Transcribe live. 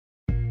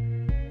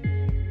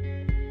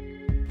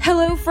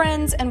Hello,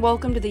 friends, and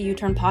welcome to the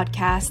U-Turn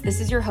podcast. This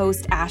is your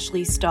host,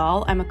 Ashley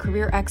Stahl. I'm a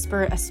career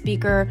expert, a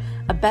speaker,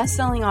 a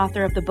best-selling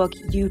author of the book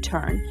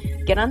U-Turn.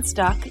 Get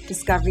unstuck,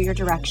 discover your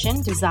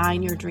direction,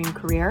 design your dream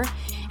career.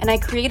 And I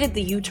created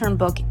the U-Turn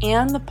book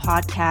and the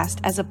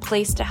podcast as a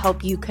place to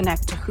help you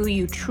connect to who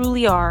you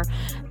truly are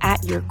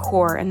at your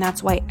core. And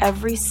that's why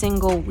every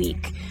single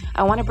week,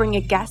 I want to bring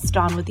a guest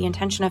on with the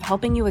intention of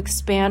helping you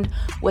expand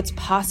what's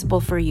possible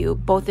for you,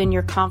 both in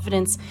your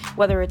confidence,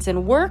 whether it's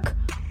in work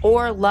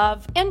or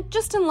love, and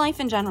just in life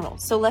in general.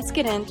 So let's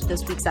get into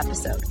this week's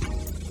episode.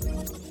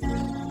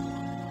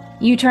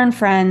 U-Turn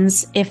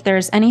friends, if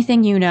there's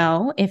anything you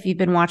know, if you've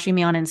been watching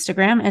me on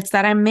Instagram, it's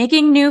that I'm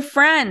making new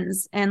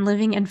friends and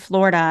living in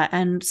Florida.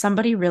 And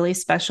somebody really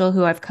special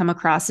who I've come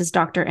across is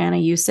Dr. Anna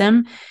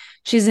Yusim.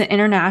 She's an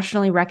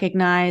internationally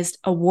recognized,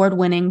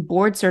 award-winning,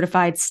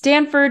 board-certified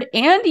Stanford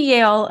and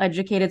Yale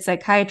educated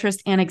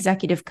psychiatrist and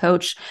executive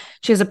coach.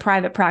 She has a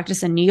private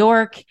practice in New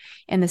York,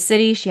 in the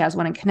city. She has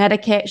one in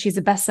Connecticut. She's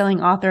a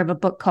best-selling author of a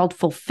book called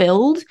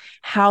Fulfilled: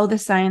 How the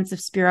Science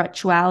of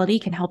Spirituality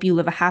Can Help You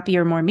Live a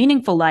Happier, More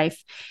Meaningful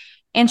Life.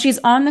 And she's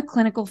on the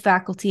clinical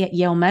faculty at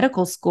Yale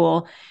Medical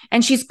School.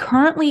 And she's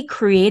currently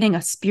creating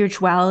a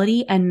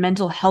spirituality and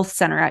mental health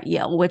center at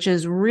Yale, which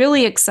is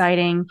really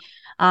exciting.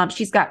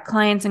 She's got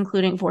clients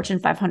including Fortune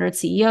 500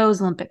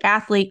 CEOs, Olympic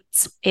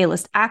athletes,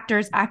 A-list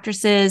actors,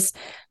 actresses,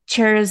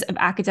 chairs of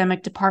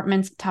academic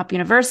departments at top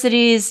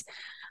universities.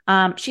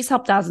 She's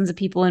helped thousands of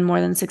people in more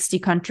than 60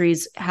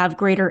 countries have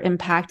greater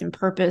impact and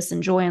purpose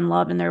and joy and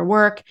love in their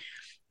work.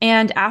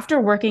 And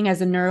after working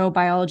as a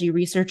neurobiology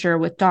researcher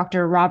with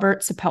Dr.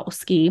 Robert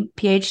Sapolsky,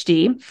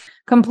 PhD,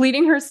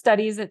 completing her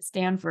studies at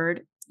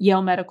Stanford,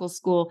 Yale Medical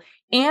School,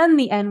 and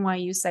the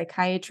NYU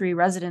Psychiatry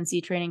Residency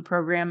Training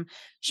Program,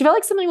 she felt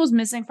like something was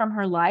missing from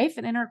her life.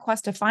 And in her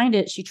quest to find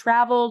it, she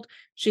traveled,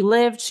 she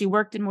lived, she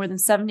worked in more than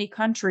 70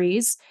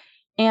 countries,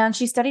 and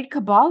she studied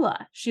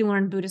Kabbalah. She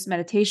learned Buddhist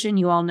meditation.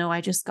 You all know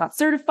I just got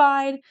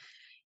certified.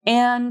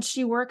 And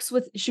she worked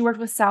with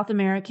South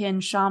American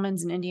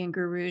shamans and Indian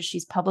gurus.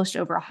 She's published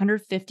over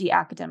 150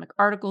 academic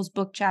articles,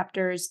 book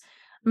chapters.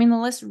 I mean, the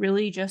list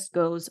really just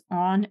goes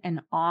on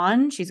and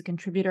on. She's a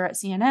contributor at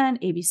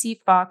CNN, ABC,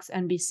 Fox,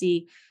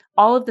 NBC,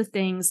 all of the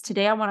things.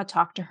 Today, I want to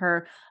talk to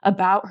her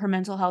about her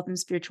mental health and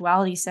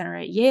spirituality center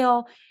at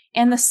Yale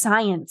and the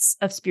science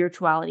of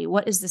spirituality.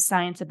 What is the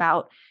science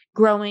about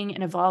growing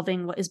and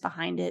evolving? What is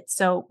behind it?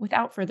 So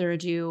without further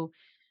ado,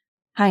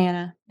 hi,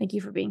 Anna. Thank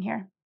you for being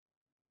here.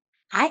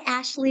 Hi,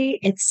 Ashley.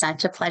 It's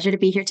such a pleasure to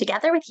be here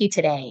together with you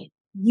today.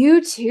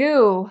 You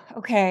too.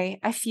 Okay.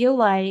 I feel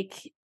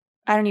like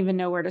I don't even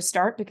know where to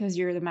start because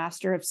you're the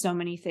master of so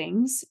many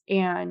things.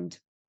 And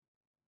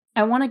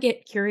I want to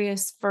get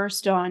curious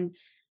first on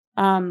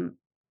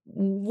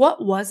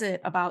what was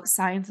it about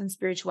science and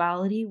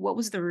spirituality? What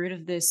was the root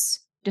of this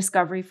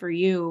discovery for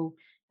you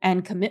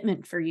and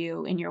commitment for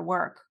you in your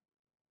work?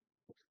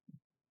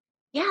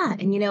 Yeah.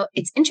 And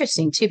it's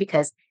interesting too,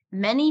 because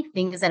many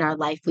things in our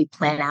life we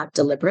plan out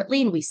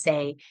deliberately and we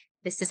say,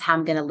 this is how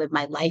I'm going to live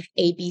my life,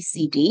 A, B,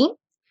 C, D.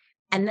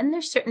 And then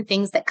there's certain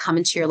things that come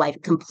into your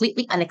life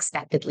completely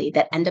unexpectedly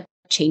that end up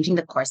changing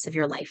the course of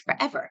your life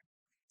forever.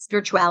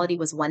 Spirituality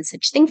was one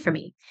such thing for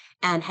me.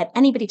 And had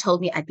anybody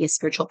told me I'd be a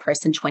spiritual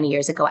person 20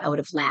 years ago, I would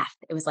have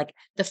laughed. It was like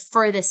the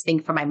furthest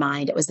thing from my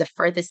mind. It was the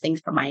furthest thing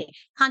from my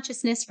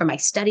consciousness, from my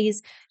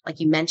studies. Like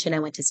you mentioned, I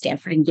went to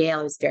Stanford and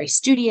Yale. I was very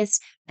studious.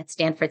 At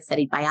Stanford,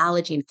 studied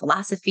biology and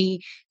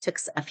philosophy, took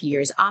a few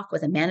years off,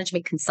 was a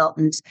management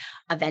consultant,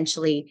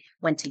 eventually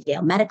went to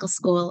Yale Medical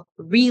School,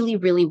 really,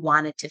 really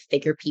wanted to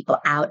figure people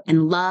out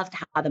and loved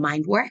how the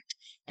mind worked,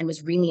 and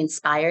was really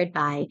inspired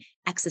by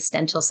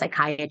existential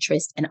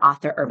psychiatrist and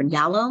author Irvin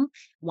Yalom,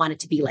 wanted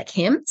to be like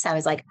him. So I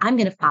was like, I'm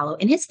going to follow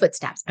in his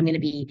footsteps. I'm going to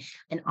be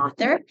an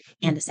author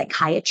and a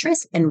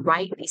psychiatrist and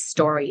write these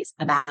stories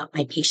about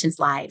my patients'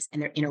 lives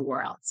and their inner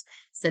worlds.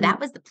 So that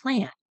was the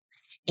plan.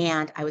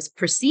 And I was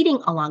proceeding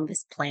along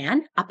this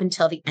plan up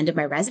until the end of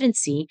my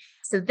residency.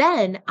 So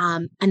then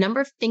a number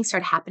of things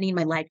started happening in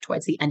my life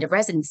towards the end of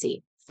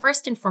residency.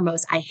 First and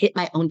foremost, I hit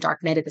my own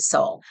dark night of the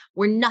soul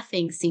where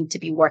nothing seemed to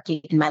be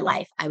working in my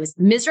life. I was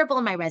miserable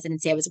in my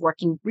residency. I was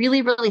working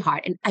really, really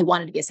hard and I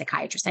wanted to be a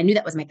psychiatrist. I knew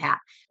that was my path,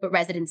 but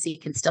residency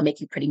can still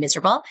make you pretty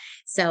miserable.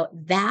 So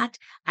that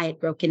I had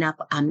broken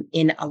up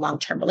in a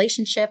long-term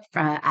relationship,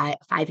 a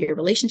 5-year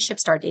relationship,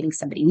 started dating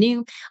somebody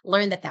new,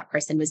 learned that that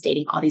person was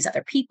dating all these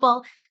other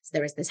people. So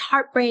there was this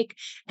heartbreak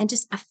and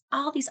just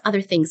all these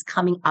other things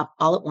coming up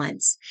all at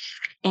once.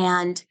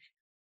 And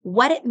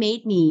what it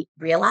made me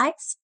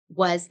realize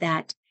was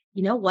that,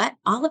 you know what,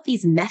 all of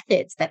these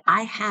methods that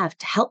I have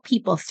to help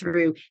people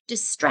through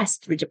distress,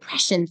 through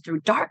depression,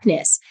 through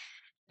darkness,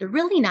 they're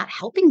really not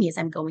helping me as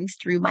I'm going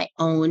through my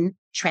own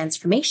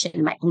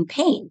transformation, my own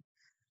pain.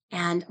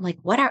 And I'm like,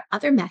 what are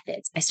other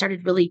methods? I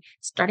started really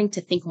starting to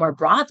think more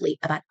broadly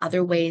about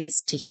other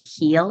ways to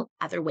heal,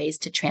 other ways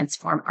to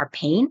transform our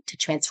pain, to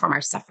transform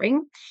our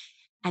suffering.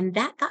 And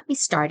that got me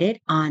started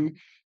on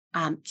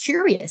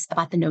curious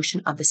about the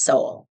notion of the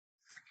soul.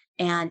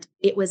 And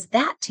it was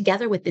that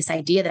together with this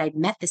idea that I'd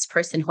met this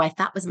person who I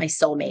thought was my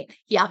soulmate.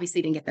 He obviously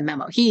didn't get the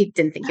memo. He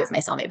didn't think he was my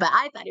soulmate, but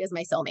I thought he was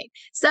my soulmate.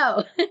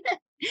 So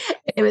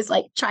it was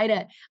like try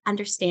to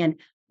understand,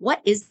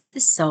 what is the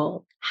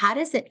soul? How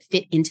does it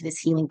fit into this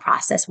healing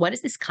process? What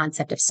is this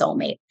concept of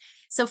soulmate?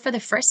 So for the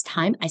first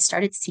time, I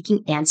started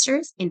seeking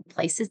answers in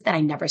places that I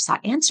never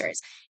sought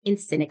answers, in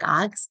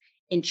synagogues,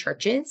 in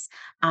churches,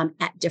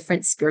 at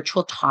different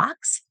spiritual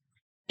talks,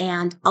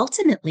 and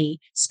ultimately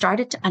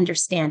started to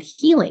understand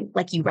healing,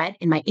 like you read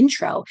in my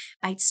intro,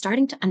 by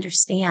starting to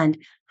understand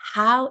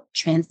how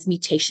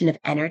transmutation of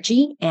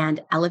energy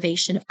and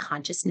elevation of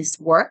consciousness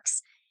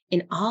works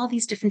in all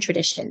these different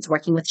traditions,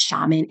 working with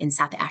shaman in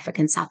South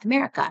Africa and South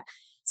America,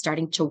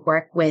 starting to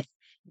work with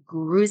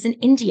gurus in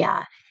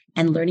India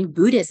and learning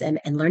Buddhism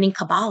and learning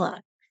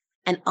Kabbalah,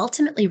 and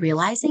ultimately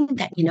realizing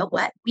that, you know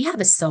what, we have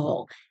a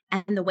soul.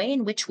 And the way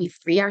in which we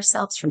free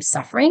ourselves from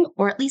suffering,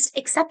 or at least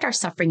accept our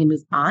suffering and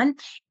move on,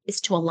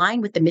 is to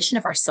align with the mission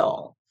of our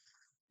soul.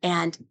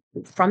 And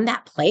from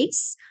that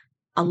place,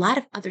 a lot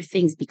of other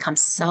things become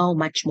so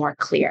much more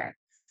clear.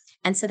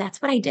 And so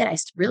that's what I did. I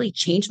really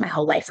changed my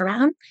whole life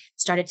around,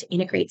 started to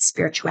integrate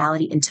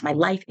spirituality into my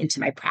life, into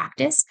my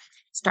practice,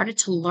 started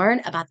to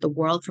learn about the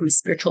world from a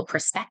spiritual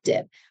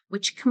perspective,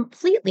 which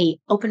completely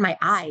opened my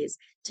eyes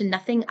to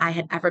nothing I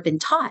had ever been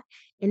taught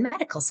in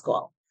medical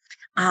school.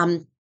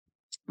 Um,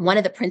 One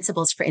of the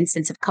principles, for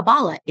instance, of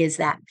Kabbalah is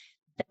that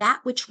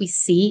which we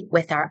see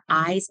with our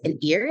eyes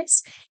and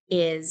ears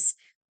is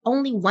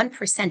only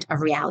 1%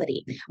 of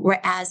reality,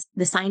 whereas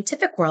the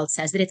scientific world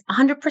says that it's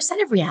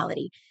 100% of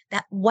reality,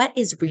 that what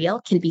is real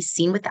can be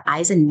seen with the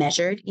eyes and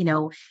measured,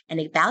 and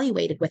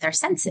evaluated with our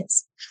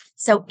senses.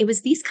 So it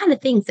was these kind of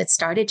things that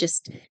started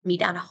just me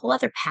down a whole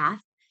other path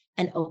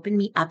and opened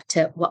me up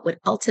to what would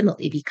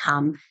ultimately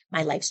become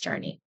my life's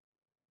journey.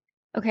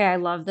 Okay, I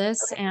love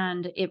this.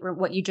 And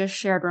what you just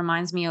shared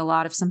reminds me a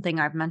lot of something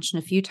I've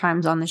mentioned a few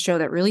times on the show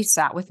that really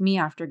sat with me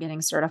after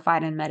getting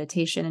certified in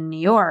meditation in New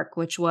York,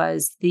 which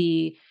was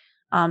the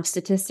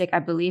statistic. I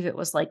believe it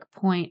was like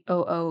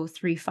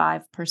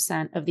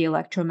 0.0035% of the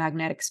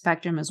electromagnetic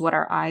spectrum is what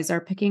our eyes are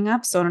picking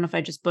up. So I don't know if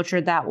I just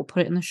butchered that. We'll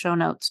put it in the show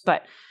notes,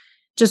 but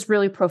just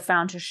really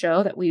profound to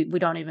show that we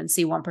don't even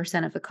see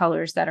 1% of the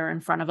colors that are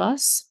in front of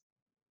us.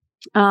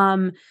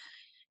 Um,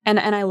 and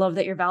I love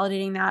that you're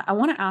validating that. I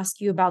want to ask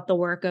you about the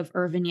work of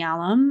Irvin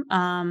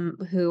Yalom,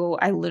 who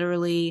I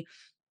literally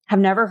have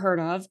never heard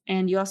of.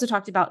 And you also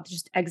talked about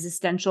just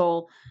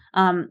existential.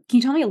 Can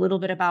you tell me a little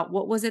bit about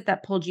what was it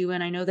that pulled you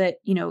in? I know that,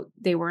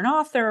 they were an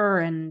author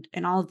and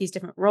all of these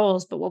different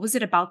roles, but what was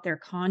it about their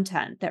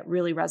content that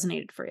really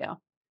resonated for you?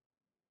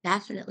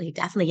 Definitely,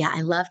 definitely. Yeah,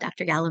 I love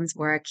Dr. Gallen's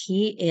work.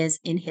 He is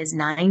in his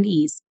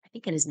 90s, I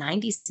think in his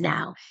 90s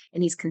now,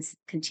 and he's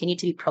continued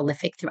to be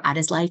prolific throughout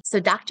his life. So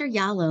Dr.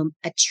 Yalom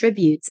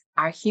attributes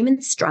our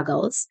human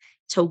struggles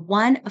to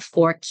one of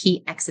four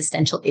key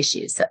existential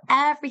issues. So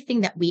everything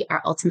that we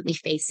are ultimately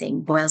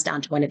facing boils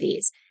down to one of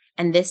these.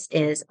 And this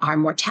is our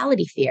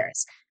mortality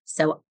fears.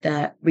 So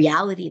the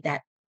reality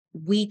that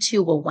we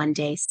too will one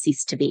day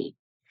cease to be.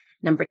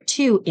 Number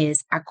two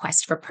is our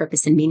quest for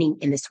purpose and meaning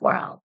in this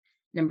world.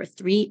 Number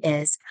three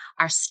is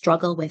our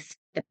struggle with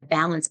the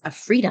balance of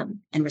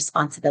freedom and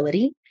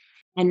responsibility.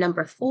 And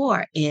number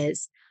four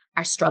is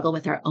our struggle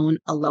with our own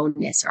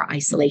aloneness or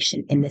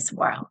isolation in this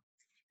world.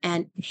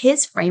 And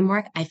his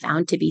framework I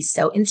found to be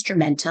so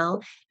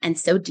instrumental and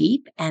so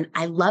deep. And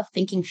I love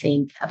think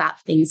about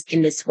things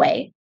in this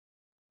way.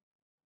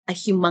 A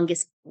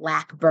humongous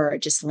black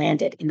bird just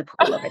landed in the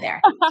pool over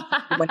there.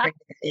 I'm wondering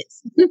what it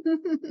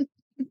is.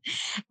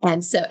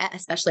 And so,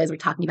 especially as we're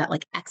talking about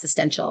like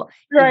existential,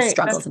 Right. That's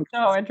struggles and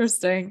so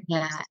interesting.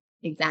 yeah,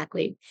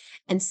 exactly.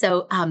 And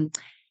so,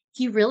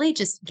 he really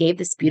just gave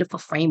this beautiful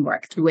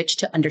framework through which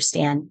to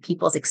understand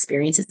people's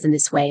experiences in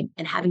this way.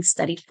 And having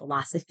studied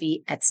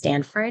philosophy at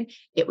Stanford,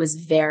 it was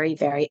very,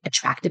 very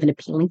attractive and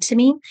appealing to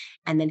me.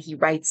 And then he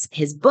writes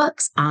his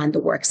books on the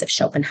works of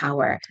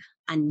Schopenhauer,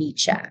 on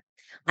Nietzsche,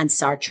 on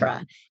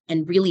Sartre,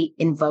 and really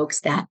invokes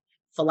that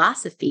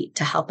philosophy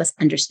to help us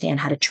understand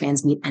how to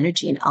transmute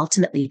energy and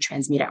ultimately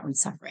transmute our own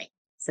suffering.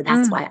 So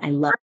that's Mm. why I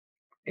love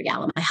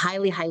Yalom. I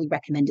highly, highly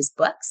recommend his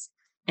books.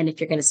 And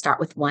if you're going to start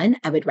with one,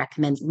 I would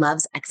recommend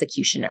Love's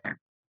Executioner.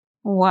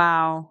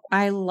 Wow.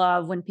 I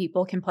love when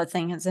people can put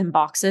things in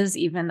boxes,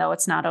 even though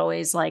it's not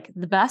always like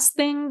the best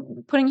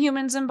thing putting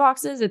humans in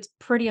boxes. It's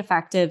pretty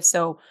effective.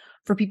 So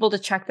for people to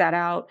check that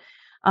out.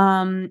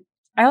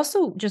 I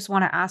also just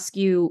want to ask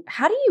you,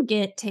 how do you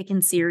get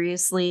taken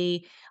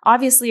seriously?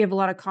 Obviously, you have a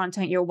lot of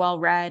content, you're well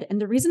read. And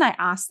the reason I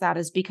ask that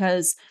is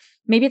because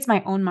maybe it's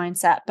my own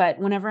mindset, but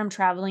whenever I'm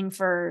traveling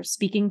for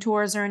speaking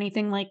tours or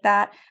anything like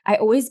that, I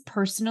always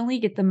personally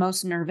get the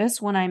most nervous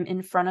when I'm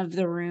in front of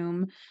the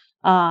room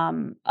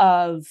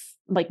of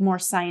like more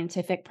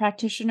scientific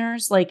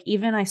practitioners. Like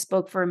even I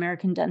spoke for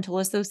American Dental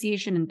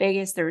Association in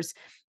Vegas. There's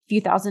a few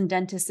thousand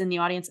dentists in the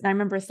audience. And I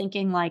remember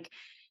thinking like,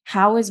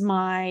 how is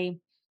my,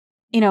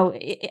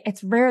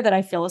 it's rare that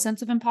I feel a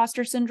sense of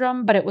imposter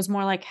syndrome, but it was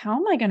more like, how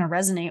am I going to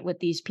resonate with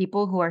these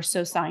people who are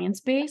so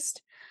science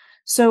based?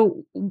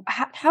 So,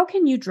 how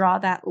can you draw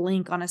that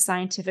link on a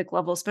scientific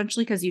level,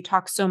 especially because you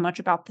talk so much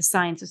about the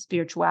science of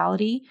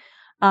spirituality?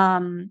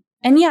 And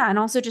yeah, and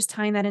also just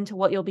tying that into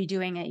what you'll be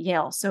doing at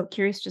Yale. So,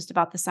 curious just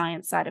about the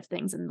science side of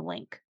things and the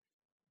link.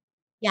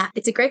 Yeah,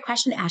 it's a great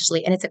question,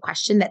 Ashley. And it's a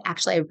question that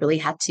actually I really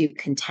had to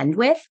contend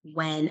with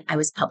when I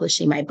was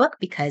publishing my book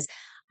because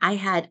I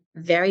had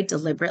very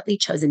deliberately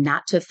chosen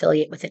not to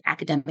affiliate with an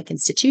academic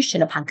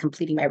institution upon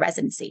completing my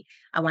residency.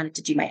 I wanted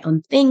to do my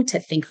own thing, to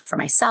think for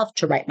myself,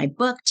 to write my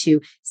book,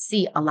 to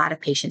see a lot of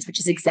patients,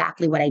 which is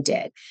exactly what I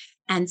did.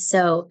 And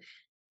so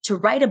to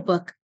write a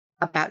book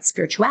about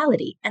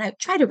spirituality. And I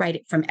try to write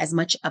it from as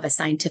much of a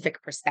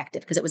scientific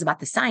perspective because it was about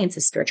the science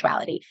of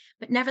spirituality.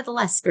 But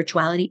nevertheless,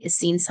 spirituality is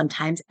seen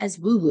sometimes as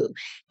woo woo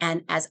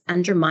and as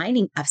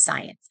undermining of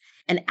science.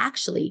 And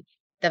actually,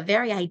 the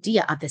very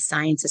idea of the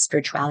science of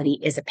spirituality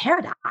is a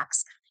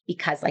paradox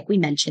because, like we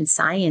mentioned,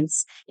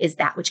 science is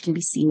that which can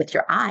be seen with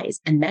your eyes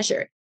and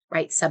measured,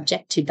 right?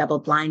 Subject to double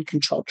blind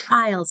controlled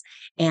trials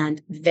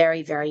and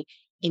very, very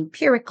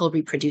empirical,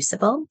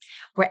 reproducible,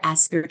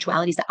 whereas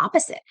spirituality is the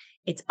opposite.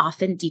 It's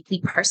often deeply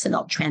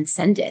personal,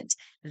 transcendent,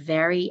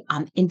 very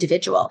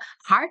individual,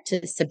 hard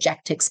to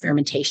subject to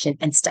experimentation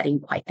and studying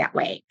quite that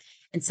way.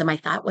 And so my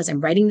thought was, I'm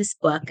writing this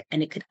book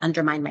and it could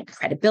undermine my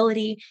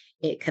credibility.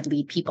 It could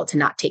lead people to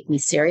not take me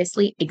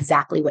seriously,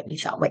 exactly what you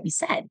felt, what you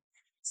said.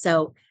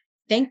 So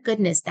thank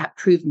goodness that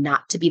proved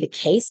not to be the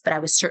case, but I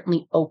was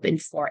certainly open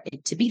for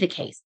it to be the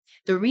case.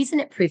 The reason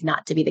it proved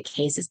not to be the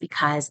case is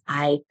because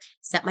I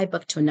sent my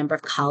book to a number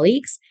of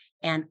colleagues,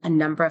 and a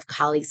number of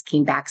colleagues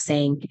came back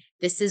saying,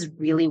 this is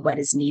really what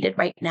is needed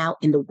right now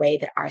in the way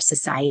that our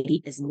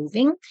society is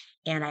moving.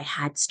 And I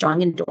had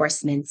strong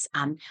endorsements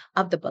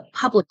of the book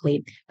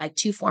publicly by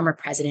two former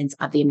presidents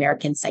of the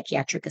American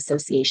Psychiatric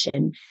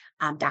Association,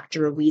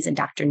 Dr. Ruiz and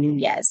Dr.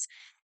 Nunez.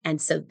 And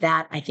so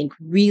that I think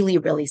really,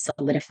 really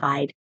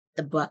solidified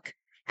the book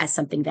as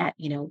something that,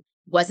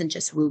 wasn't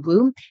just woo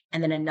woo.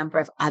 And then a number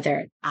of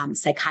other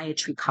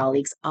psychiatry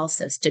colleagues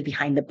also stood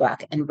behind the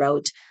book and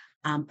wrote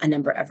a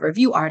number of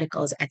review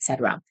articles,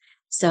 etc.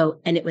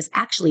 So, and it was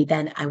actually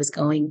then I was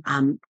going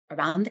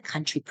around the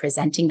country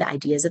presenting the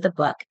ideas of the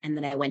book. And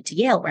then I went to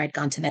Yale where I'd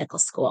gone to medical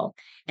school.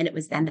 And it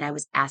was then that I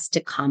was asked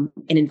to come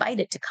and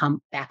invited to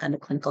come back on the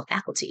clinical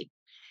faculty.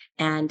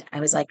 And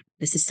I was like,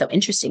 this is so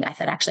interesting. I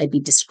thought actually I'd be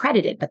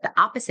discredited, but the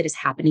opposite is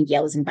happening.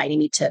 Yale is inviting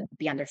me to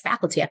be on their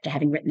faculty after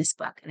having written this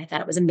book. And I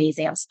thought it was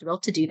amazing. I was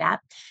thrilled to do that.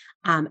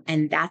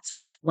 And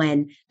that's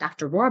when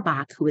Dr.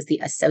 Rohrbach, who was the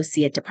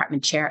associate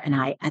department chair, and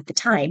I at the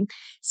time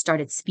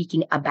started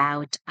speaking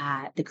about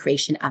the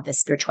creation of the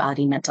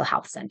Spirituality and Mental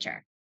Health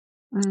Center.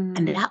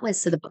 And that was,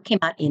 so the book came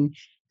out in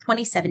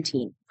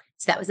 2017.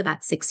 So that was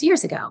about 6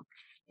 years ago.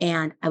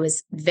 And I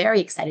was very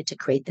excited to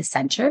create the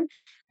center.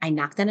 I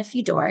knocked on a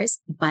few doors,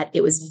 but it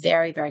was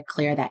very, very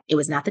clear that it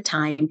was not the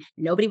time.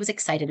 Nobody was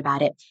excited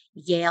about it.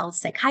 Yale's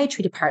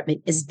psychiatry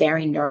department is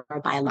very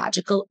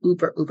neurobiological,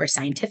 uber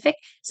scientific.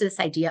 So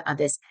this idea of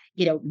this,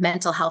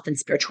 mental health and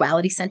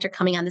spirituality center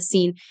coming on the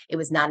scene, it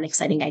was not an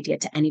exciting idea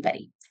to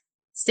anybody.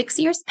 6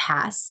 years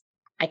pass.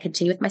 I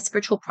continue with my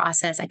spiritual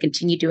process. I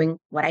continue doing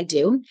what I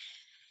do.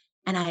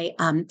 And I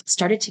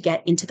started to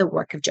get into the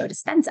work of Joe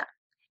Dispenza.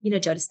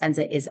 Joe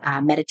Dispenza is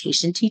a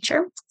meditation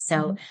teacher.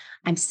 So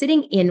I'm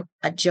sitting in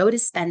a Joe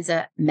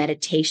Dispenza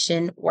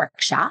meditation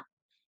workshop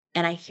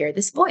and I hear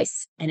this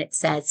voice and it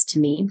says to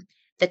me,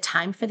 the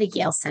time for the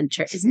Yale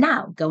Center is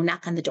now. Go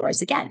knock on the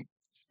doors again.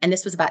 And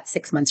this was about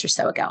 6 months or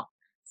so ago.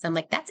 So I'm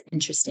like, that's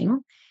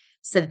interesting.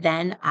 So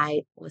then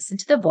I listen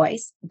to the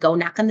voice, go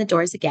knock on the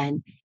doors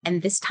again.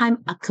 And this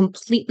time a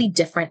completely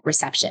different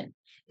reception.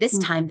 This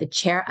time the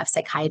chair of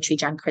psychiatry,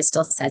 John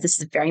Crystal, says, this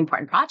is a very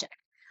important project.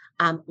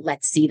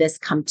 Let's see this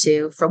come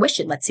to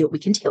fruition. Let's see what we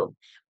can do.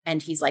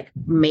 And he's like,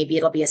 maybe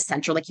it'll be a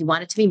center like you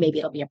want it to be. Maybe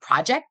it'll be a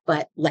project,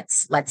 but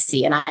let's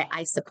see. And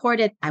I support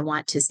it. I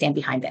want to stand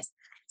behind this.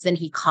 So then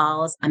he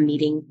calls a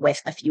meeting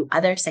with a few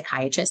other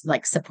psychiatrists,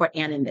 like, support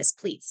Anne in this,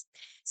 please.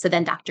 So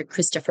then Dr.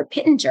 Christopher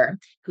Pittenger,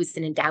 who's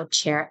an endowed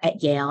chair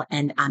at Yale,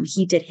 and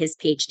he did his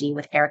PhD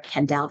with Eric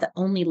Kandel, the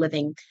only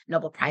living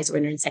Nobel Prize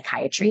winner in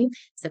psychiatry.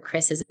 So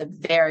Chris is a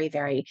very,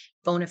 very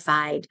bona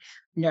fide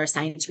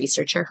neuroscience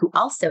researcher who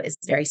also is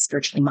very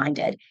spiritually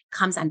minded,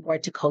 comes on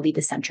board to co-lead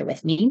the center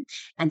with me.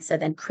 And so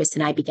then Chris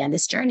and I began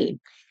this journey.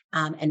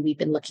 And we've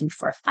been looking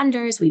for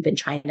funders. We've been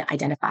trying to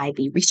identify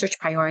the research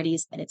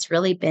priorities, and it's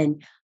really been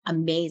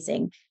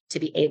amazing to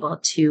be able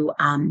to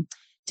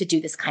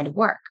do this kind of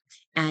work.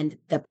 And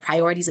the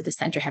priorities of the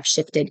center have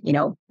shifted,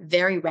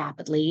 very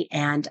rapidly.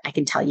 And I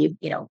can tell you,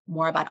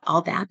 more about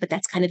all that. But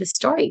that's kind of the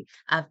story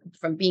of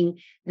from being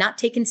not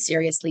taken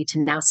seriously to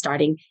now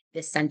starting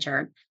this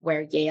center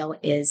where Yale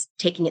is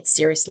taking it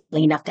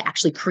seriously enough to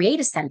actually create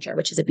a center,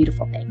 which is a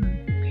beautiful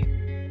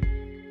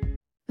thing.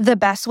 The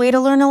best way to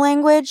learn a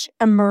language?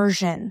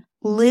 Immersion.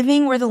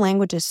 Living where the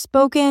language is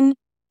spoken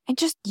and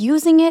just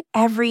using it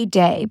every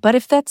day. But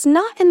if that's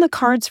not in the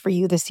cards for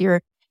you this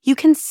year, you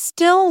can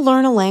still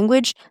learn a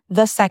language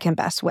the second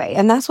best way,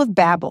 and that's with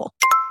Babbel.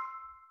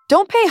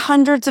 Don't pay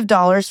hundreds of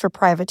dollars for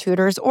private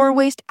tutors or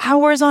waste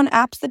hours on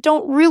apps that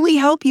don't really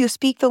help you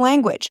speak the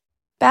language.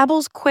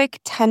 Babbel's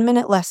quick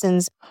 10-minute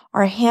lessons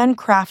are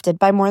handcrafted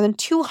by more than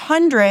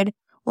 200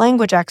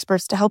 language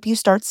experts to help you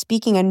start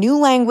speaking a new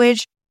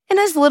language in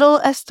as little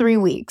as 3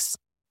 weeks.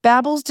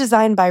 Babbel's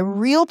designed by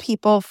real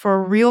people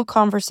for real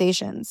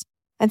conversations.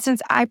 And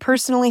since I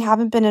personally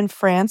haven't been in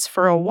France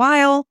for a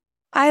while,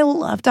 I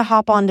love to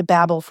hop onto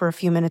Babbel for a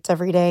few minutes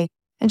every day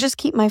and just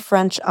keep my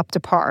French up to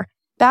par.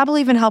 Babbel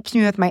even helps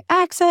me with my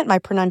accent, my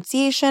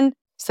pronunciation,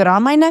 so that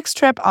on my next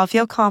trip, I'll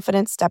feel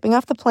confident stepping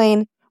off the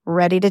plane,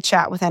 ready to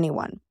chat with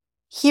anyone.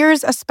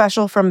 Here's a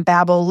special from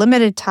Babbel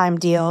limited time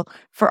deal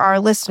for our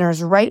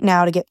listeners right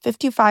now to get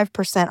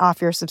 55% off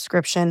your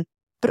subscription,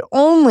 but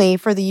only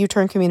for the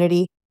U-Turn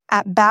community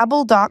at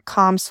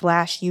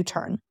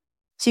babbel.com/U-Turn.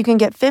 So you can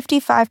get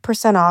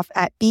 55% off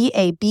at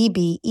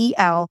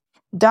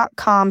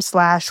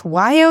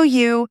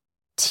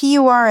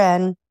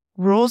babbel.com/YOUTURN.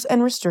 Rules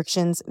and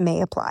restrictions may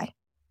apply.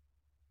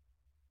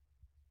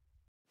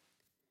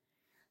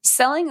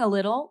 Selling a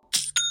little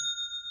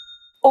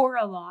or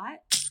a lot?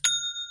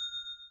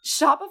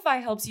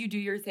 Shopify helps you do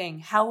your thing,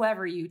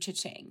 however you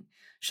cha-ching.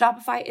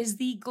 Shopify is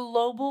the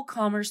global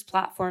commerce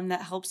platform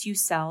that helps you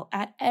sell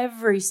at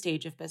every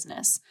stage of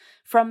business.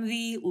 From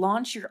the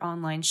launch your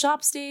online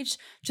shop stage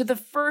to the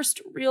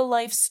first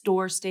real-life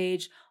store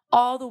stage,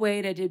 all the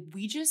way to did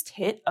we just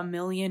hit 1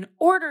 million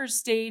orders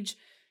stage,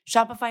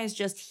 Shopify is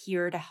just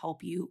here to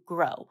help you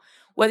grow.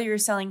 Whether you're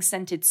selling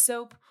scented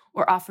soap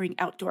or offering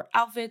outdoor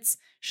outfits,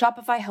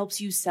 Shopify helps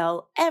you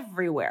sell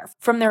everywhere.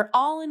 From their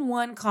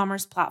all-in-one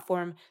commerce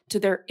platform to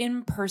their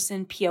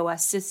in-person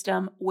POS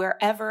system,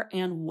 wherever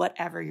and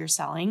whatever you're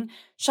selling,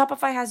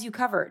 Shopify has you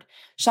covered.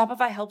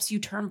 Shopify helps you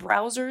turn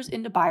browsers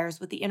into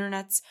buyers with the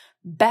internet's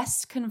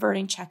best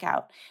converting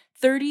checkout,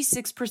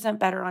 36%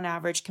 better on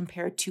average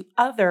compared to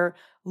other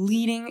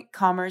leading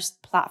commerce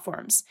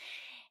platforms.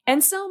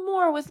 And sell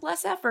more with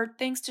less effort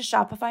thanks to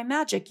Shopify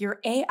Magic,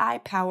 your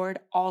AI-powered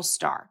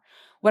all-star.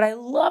 What I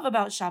love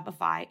about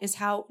Shopify is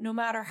how no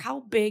matter how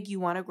big you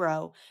want to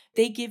grow,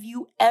 they give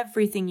you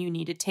everything you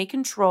need to take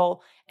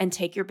control and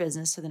take your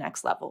business to the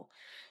next level.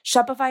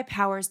 Shopify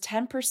powers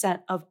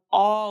 10% of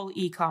all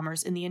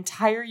e-commerce in the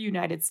entire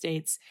United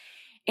States,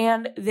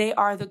 and they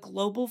are the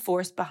global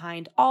force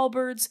behind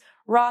Allbirds,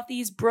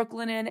 Rothy's,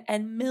 Brooklinen,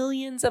 and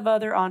millions of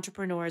other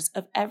entrepreneurs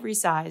of every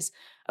size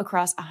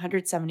across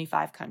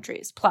 175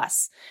 countries.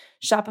 Plus,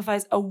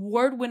 Shopify's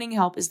award-winning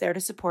help is there to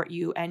support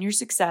you and your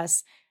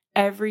success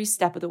every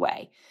step of the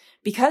way.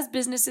 Because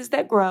businesses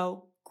that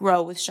grow,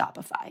 grow with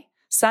Shopify.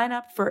 Sign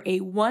up for a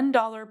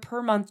 $1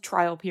 per month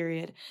trial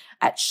period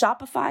at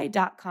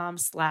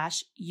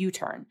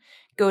shopify.com/U-Turn.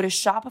 Go to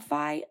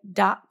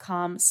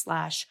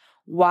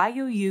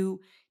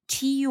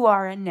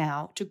shopify.com/YOUTURN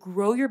now to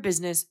grow your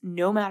business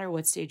no matter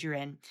what stage you're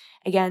in.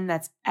 Again,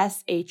 that's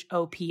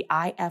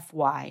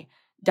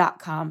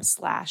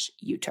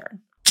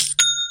shopify.com/U-Turn.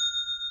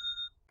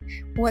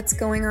 What's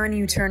going on,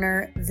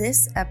 U-Turner?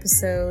 This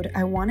episode,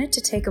 I wanted to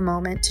take a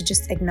moment to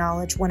just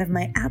acknowledge one of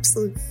my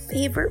absolute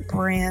favorite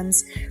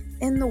brands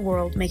in the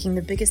world making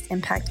the biggest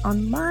impact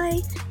on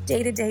my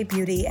day-to-day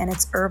beauty, and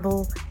it's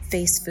Herbal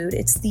Face Food.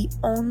 It's the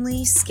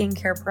only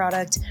skincare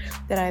product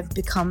that I've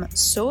become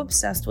so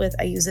obsessed with.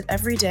 I use it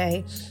every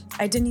day.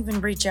 I didn't even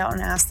reach out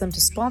and ask them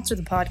to sponsor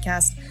the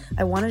podcast.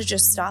 I wanted to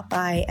just stop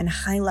by and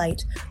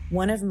highlight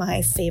one of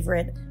my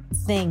favorite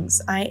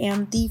things. I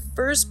am the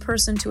first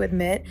person to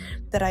admit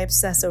that I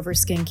obsess over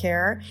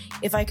skincare.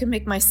 If I could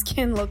make my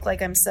skin look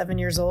like I'm 7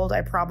 years old,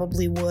 I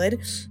probably would.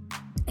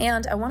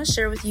 And I want to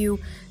share with you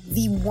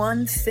the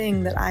one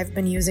thing that I've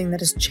been using that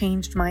has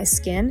changed my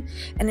skin,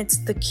 and it's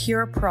the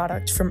Cure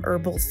product from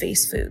Herbal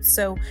Face Foods.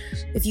 So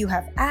if you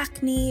have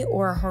acne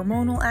or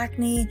hormonal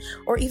acne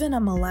or even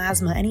a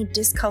melasma, any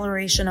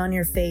discoloration on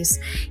your face,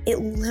 it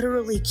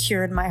literally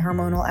cured my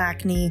hormonal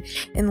acne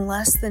in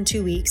less than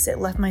 2 weeks. It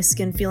left my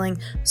skin feeling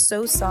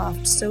so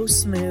soft, so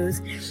smooth.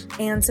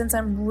 And since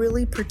I'm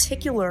really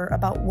particular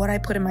about what I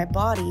put in my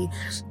body,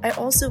 I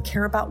also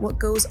care about what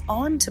goes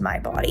on to my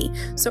body.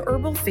 So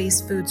Herbal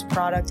Face Foods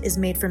product is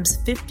made from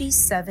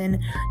 57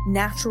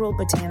 natural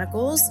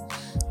botanicals,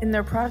 and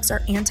their products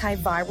are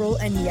antiviral,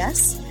 and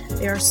yes,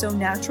 they are so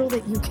natural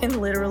that you can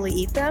literally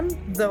eat them,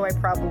 though I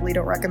probably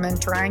don't recommend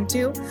trying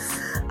to.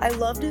 I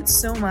loved it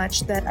so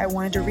much that I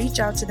wanted to reach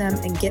out to them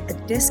and get a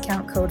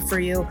discount code for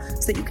you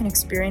so that you can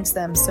experience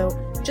them. So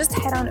just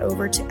head on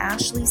over to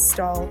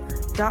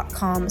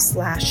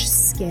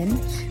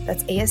ashleystahl.com/skin.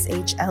 That's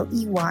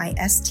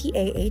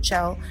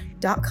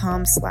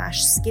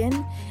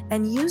ASHLEYSTAHL.com/skin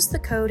and use the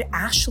code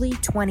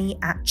Ashley20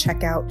 at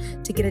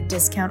checkout to get a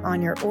discount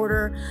on your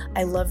order.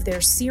 I love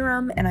their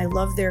serum and I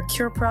love their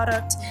Cure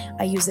product.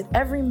 I use it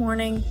every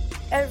morning,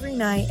 every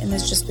night, and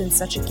it's just been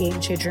such a game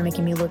changer,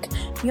 making me look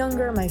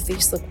younger, my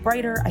face look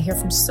brighter. I hear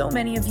from so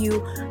many of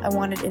you. I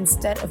wanted,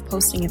 instead of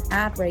posting an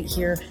ad right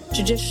here,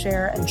 to just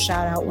share and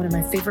shout out one of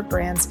my favorite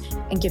brands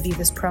and give you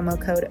this promo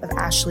code of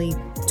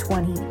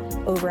Ashley20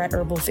 over at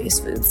Herbal Face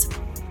Foods.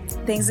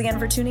 Thanks again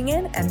for tuning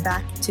in, and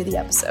back to the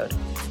episode.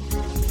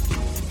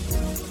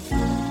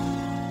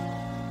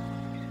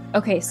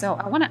 Okay, so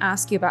I want to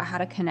ask you about how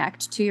to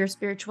connect to your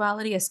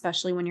spirituality,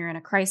 especially when you're in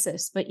a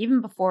crisis. But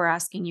even before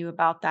asking you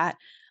about that,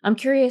 I'm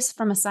curious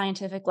from a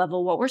scientific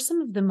level, what were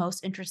some of the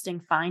most interesting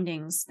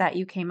findings that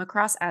you came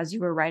across as you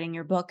were writing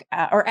your book,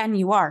 and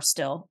you are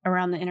still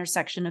around the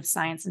intersection of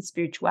science and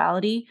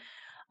spirituality?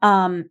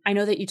 I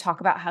know that you talk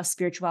about how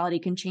spirituality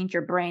can change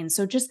your brain.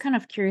 So just kind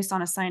of curious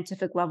on a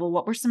scientific level,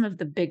 what were some of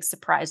the big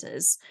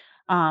surprises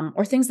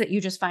or things that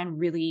you just find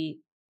really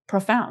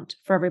profound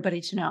for everybody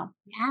to know?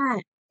 Yeah,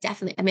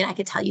 definitely. I mean, I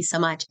could tell you so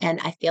much, and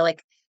I feel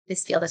like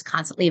this field is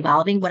constantly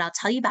evolving. What I'll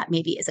tell you about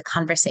maybe is a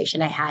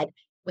conversation I had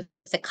with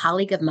a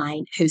colleague of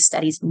mine who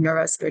studies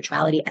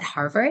neurospirituality at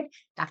Harvard,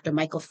 Dr.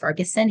 Michael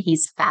Ferguson.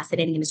 He's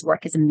fascinating and his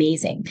work is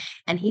amazing.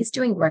 And he's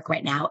doing work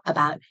right now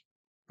about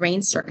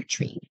brain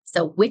circuitry.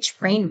 So, which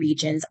brain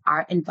regions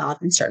are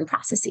involved in certain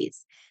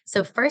processes?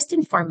 So, first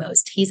and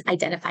foremost, he's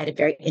identified a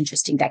very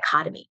interesting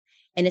dichotomy.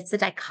 And it's the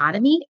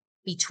dichotomy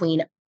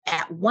between,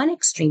 at one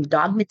extreme,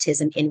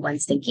 dogmatism in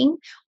one's thinking,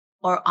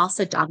 or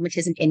also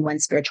dogmatism in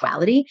one's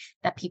spirituality,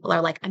 that people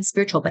are like, I'm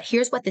spiritual, but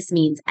here's what this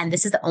means. And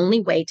this is the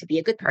only way to be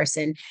a good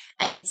person.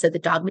 And so the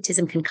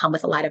dogmatism can come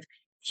with a lot of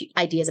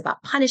ideas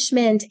about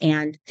punishment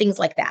and things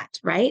like that,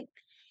 right?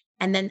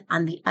 And then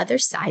on the other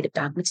side of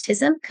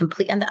dogmatism,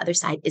 complete on the other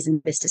side is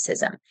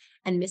mysticism.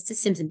 And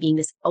mysticism being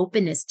this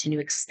openness to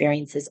new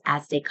experiences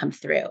as they come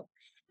through.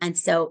 And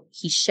so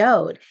he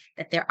showed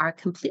that there are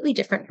completely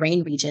different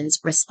brain regions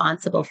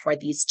responsible for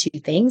these two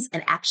things.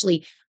 And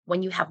actually,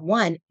 when you have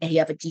one, you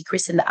have a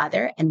decrease in the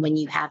other. And when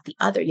you have the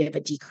other, you have a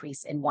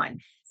decrease in one.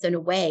 So, in a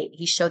way,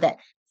 he showed that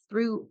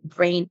through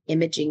brain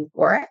imaging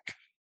work,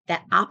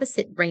 that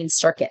opposite brain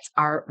circuits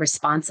are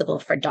responsible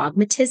for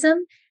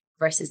dogmatism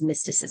versus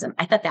mysticism.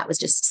 I thought that was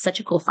just such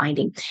a cool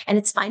finding. And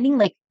it's finding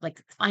like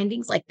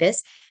findings like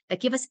this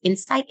that give us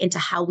insight into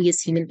how we as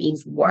human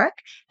beings work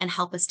and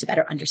help us to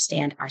better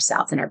understand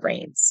ourselves and our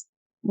brains.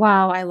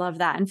 Wow, I love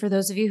that. And for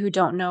those of you who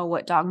don't know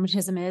what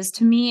dogmatism is,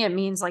 to me, it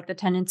means like the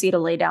tendency to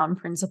lay down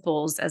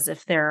principles as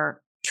if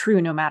they're true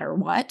no matter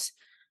what,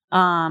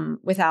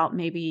 without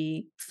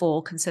maybe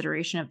full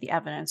consideration of the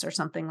evidence or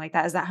something like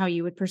that. Is that how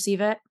you would perceive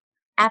it?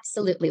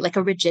 Absolutely, like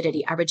a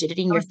rigidity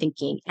in your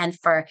thinking. And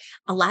for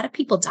a lot of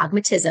people,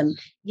 dogmatism,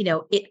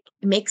 it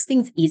makes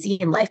things easy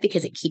in life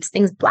because it keeps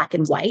things black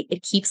and white.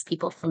 It keeps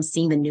people from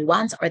seeing the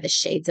nuance or the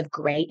shades of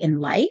gray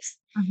in life.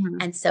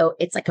 Mhm. And so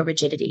it's like a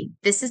rigidity.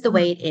 This is the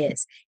way it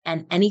is.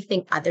 And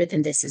anything other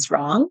than this is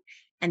wrong.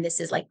 And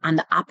this is like on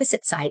the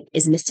opposite side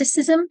is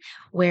mysticism,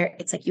 where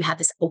it's like you have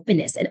this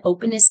openness, an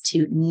openness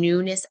to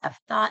newness of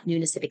thought,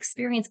 newness of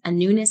experience, a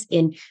newness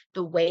in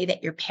the way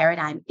that your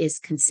paradigm is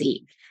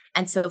conceived.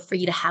 And so for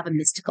you to have a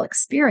mystical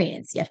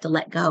experience, you have to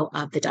let go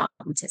of the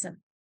dogmatism.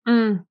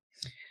 Mm.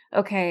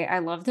 Okay, I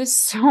love this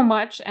so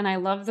much, and I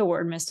love the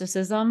word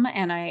mysticism,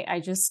 and I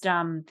just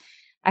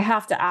I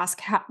have to ask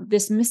how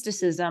this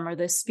mysticism or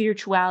this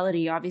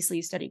spirituality. Obviously,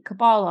 you studied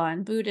Kabbalah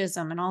and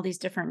Buddhism and all these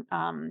different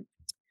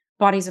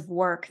bodies of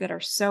work that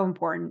are so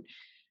important.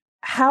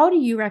 How do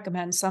you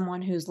recommend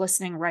someone who's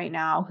listening right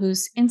now,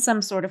 who's in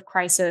some sort of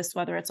crisis,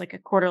 whether it's like a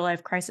quarter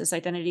life crisis,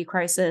 identity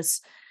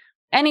crisis,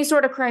 any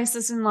sort of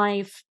crisis in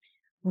life,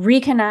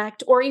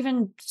 reconnect or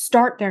even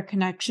start their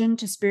connection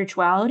to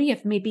spirituality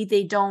if maybe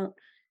they don't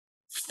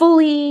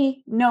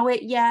fully know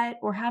it yet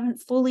or haven't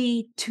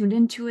fully tuned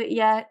into it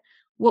yet?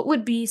 What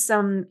would be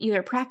some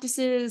either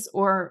practices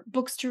or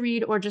books to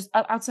read or just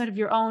outside of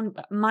your own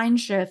mind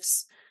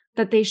shifts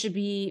that they should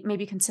be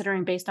maybe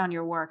considering based on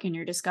your work and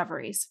your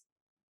discoveries?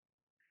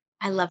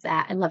 I love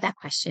that. I love that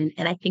question.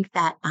 And I think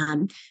that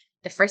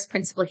the first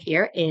principle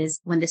here is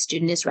when the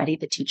student is ready,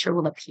 the teacher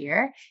will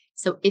appear.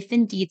 So if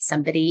indeed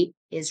somebody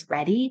is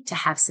ready to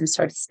have some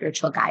sort of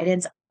spiritual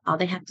guidance, all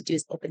they have to do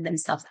is open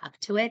themselves up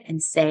to it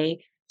and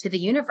say to the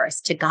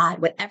universe, to God,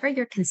 whatever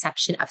your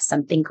conception of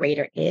something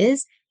greater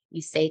is,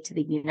 you say to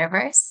the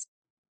universe,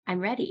 I'm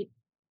ready.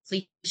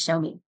 Please show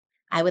me.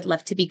 I would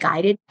love to be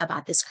guided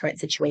about this current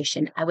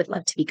situation. I would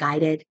love to be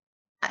guided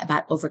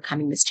about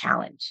overcoming this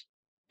challenge.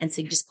 And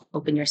so you just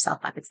open yourself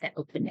up. It's that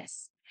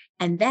openness.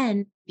 And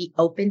then be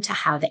open to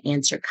how the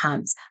answer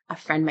comes. A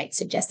friend might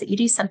suggest that you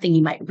do something.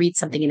 You might read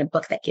something in a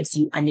book that gives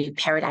you a new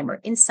paradigm or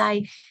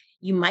insight.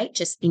 You might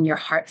just in your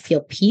heart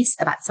feel peace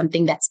about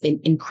something that's been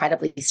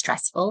incredibly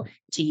stressful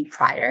to you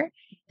prior.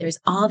 There's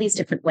all these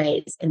different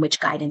ways in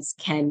which guidance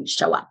can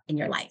show up in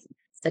your life.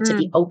 So to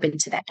be Mm, open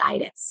to that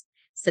guidance.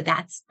 So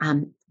that's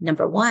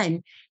number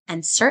one.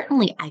 And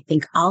certainly, I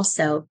think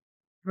also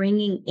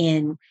bringing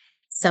in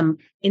some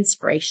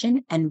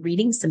inspiration and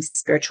reading some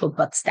spiritual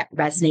books that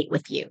resonate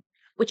with you,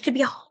 which could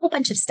be a whole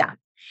bunch of stuff.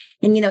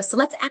 And, so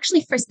let's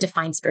actually first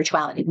define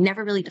spirituality. We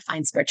never really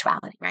define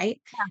spirituality,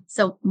 right?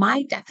 So,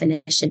 my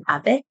definition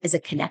of it is a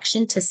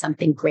connection to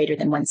something greater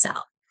than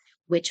oneself,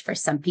 which for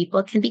some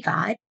people can be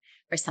God.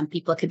 For some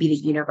people, it could be the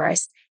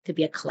universe, it could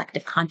be a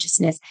collective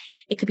consciousness.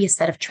 It could be a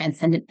set of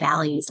transcendent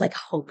values like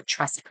hope,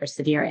 trust,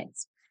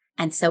 perseverance.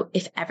 And so,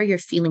 if ever you're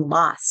feeling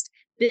lost,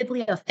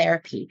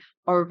 bibliotherapy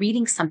or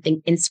reading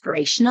something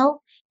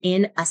inspirational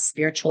in a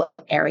spiritual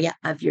area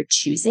of your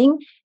choosing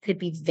could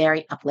be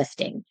very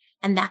uplifting.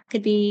 And that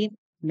could be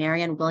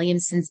Marianne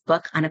Williamson's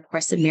book on A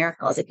Course in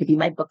Miracles. It could be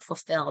my book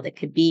Fulfilled. It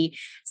could be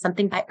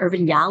something by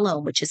Irvin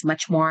Yalom, which is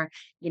much more,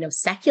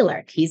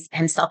 secular. He's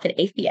himself an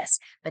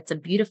atheist, but it's a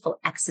beautiful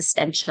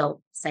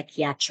existential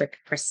psychiatric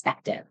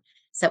perspective.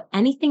 So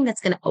anything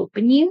that's going to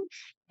open you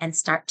and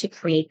start to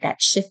create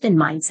that shift in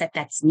mindset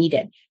that's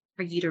needed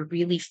for you to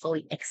really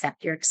fully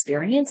accept your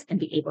experience and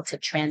be able to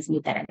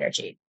transmute that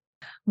energy.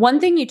 One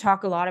thing you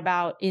talk a lot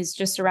about is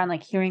just around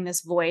like hearing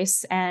this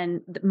voice.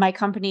 And my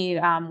company,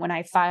 when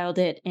I filed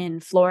it in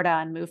Florida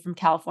and moved from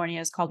California,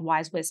 is called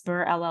Wise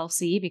Whisper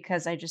LLC,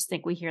 because I just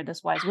think we hear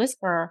this wise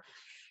whisper.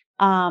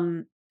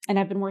 And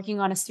I've been working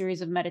on a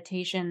series of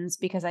meditations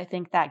because I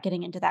think that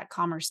getting into that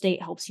calmer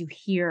state helps you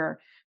hear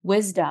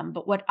wisdom.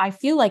 But what I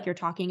feel like you're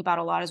talking about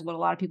a lot is what a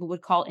lot of people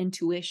would call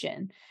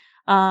intuition.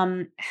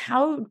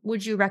 How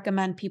would you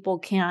recommend people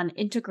can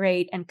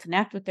integrate and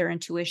connect with their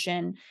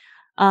intuition?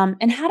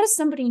 And how does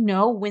somebody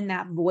know when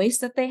that voice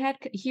that they had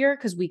hear?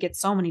 Because we get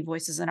so many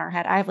voices in our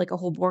head. I have like a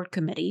whole board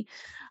committee.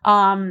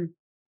 How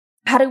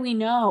do we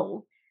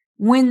know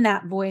when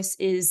that voice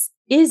is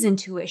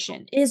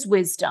intuition, is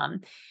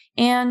wisdom?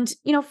 And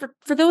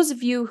for those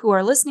of you who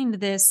are listening to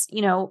this,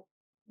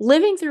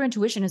 living through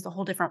intuition is a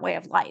whole different way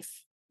of life.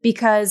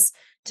 Because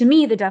to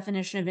me, the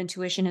definition of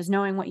intuition is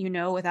knowing what you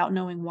know without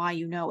knowing why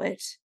you know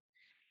it.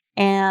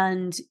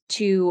 And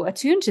to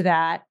attune to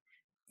that,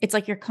 it's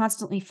like you're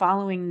constantly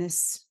following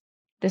this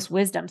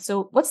wisdom.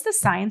 So what's the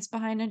science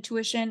behind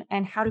intuition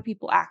and how do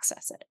people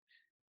access it?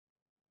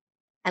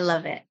 I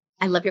love it.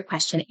 I love your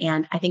question.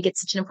 And I think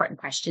it's such an important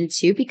question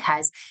too,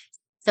 because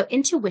so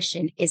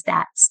intuition is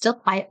that still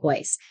quiet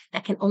voice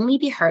that can only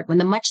be heard when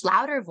the much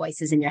louder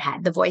voices in your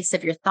head, the voice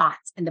of your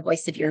thoughts and the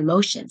voice of your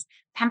emotions,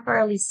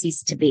 temporarily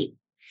cease to be.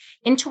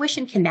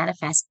 Intuition can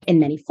manifest in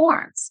many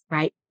forms,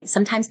 right?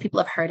 Sometimes people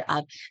have heard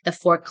of the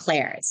four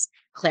clairs: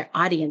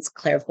 clairaudience,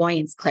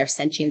 clairvoyance,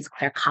 clairsentience,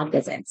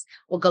 claircognizance.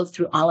 We'll go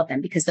through all of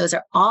them because those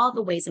are all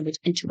the ways in which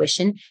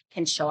intuition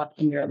can show up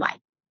in your life.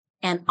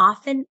 And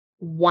often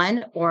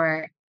one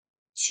or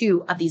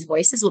two of these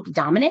voices will be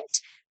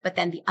dominant, but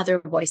then the other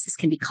voices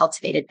can be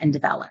cultivated and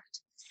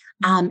developed.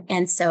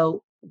 And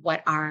so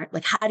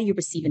how do you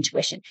receive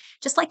intuition?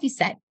 Just like you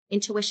said,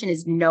 intuition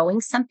is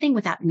knowing something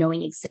without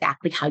knowing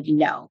exactly how you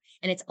know.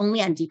 And it's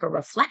only on deeper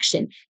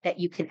reflection that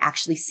you can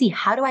actually see,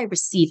 how do I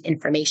receive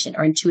information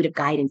or intuitive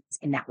guidance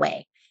in that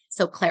way?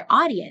 So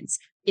clairaudience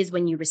is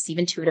when you receive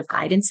intuitive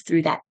guidance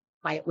through that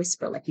quiet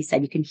whisper. Like you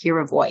said, you can hear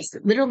a voice.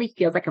 It literally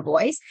feels like a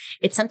voice.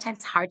 It's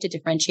sometimes hard to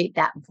differentiate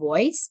that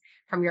voice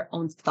from your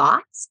own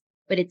thoughts,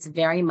 but it's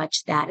very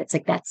much that. It's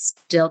like that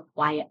still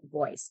quiet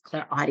voice,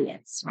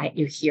 clairaudience, right?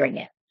 You're hearing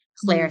it.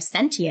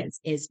 Clairsentience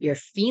is you're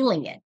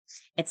feeling it.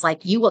 It's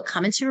like you will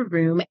come into a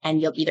room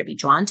and you'll either be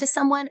drawn to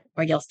someone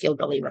or you'll feel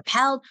really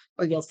repelled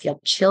or you'll feel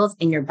chills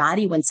in your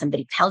body when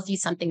somebody tells you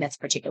something that's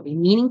particularly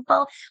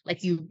meaningful.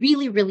 Like you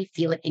really, really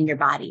feel it in your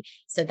body.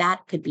 So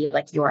that could be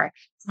like your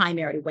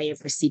primary way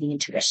of receiving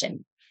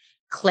intuition.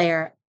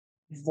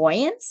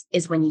 Clairvoyance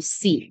is when you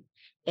see.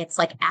 It's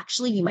like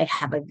actually you might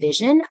have a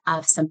vision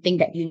of something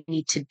that you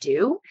need to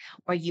do,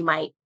 or you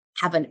might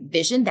have a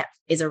vision that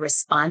is a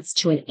response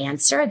to an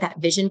answer. That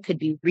vision could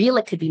be real.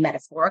 It could be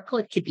metaphorical.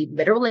 It could be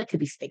literal. It could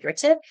be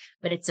figurative,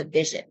 but it's a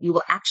vision. You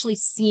will actually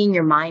see in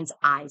your mind's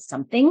eye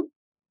something,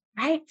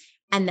 right?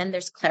 And then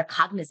there's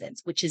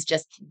claircognizance, which is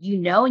just,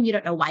 and you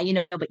don't know why you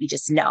know, but you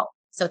just know.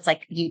 So it's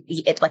like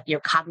it's like you're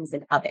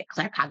cognizant of it,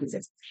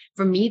 claircognizance.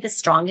 For me, the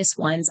strongest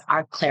ones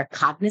are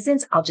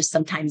claircognizance. I'll just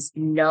sometimes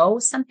know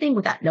something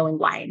without knowing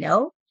why I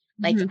know.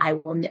 Like I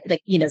will, and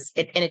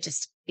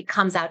it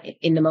comes out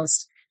in the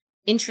most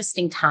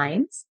interesting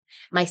times.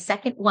 My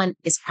second one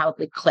is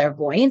probably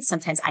clairvoyance.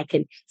 Sometimes I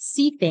can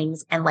see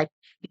things and like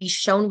be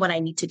shown what I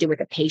need to do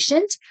with a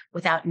patient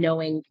without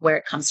knowing where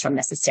it comes from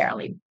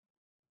necessarily.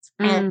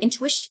 And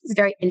intuition is a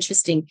very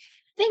interesting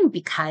thing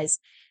because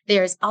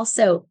there's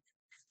also,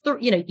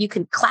 you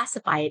can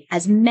classify it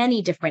as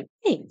many different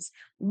things.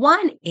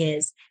 One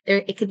is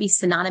it could be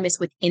synonymous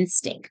with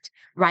instinct,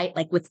 right?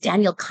 Like with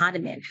Daniel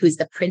Kahneman, who's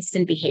the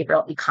Princeton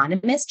behavioral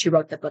economist who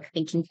wrote the book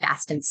Thinking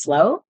Fast and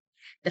Slow.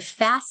 The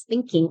fast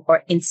thinking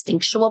or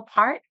instinctual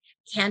part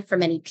can, for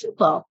many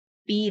people,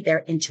 be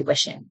their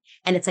intuition.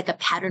 And it's like a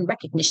pattern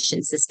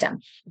recognition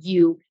system.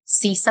 You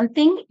see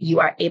something, you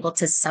are able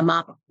to sum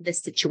up the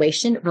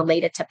situation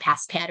related to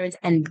past patterns,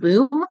 and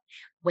boom,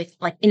 with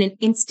like in an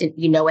instant,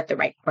 you know what the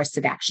right course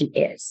of action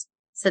is.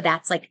 So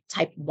that's like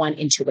type 1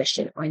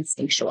 intuition or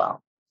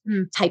instinctual.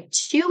 Type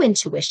 2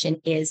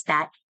 intuition is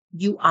that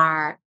you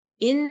are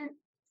in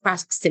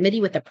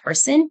proximity with a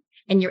person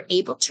and you're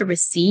able to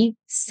receive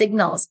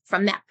signals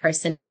from that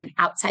person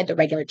outside the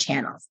regular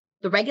channels.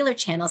 The regular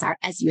channels are,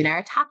 as you and I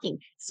are talking,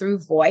 through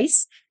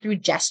voice, through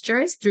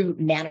gestures, through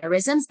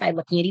mannerisms, by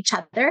looking at each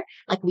other.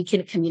 Like we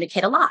can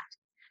communicate a lot.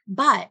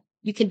 But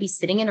you can be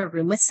sitting in a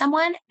room with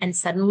someone and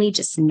suddenly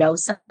just know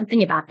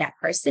something about that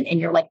person. And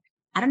you're like,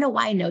 I don't know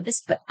why I know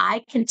this, but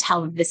I can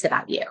tell this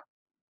about you.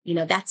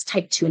 That's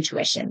type 2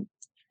 intuition.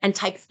 And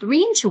type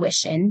 3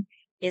 intuition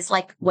is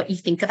like what you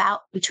think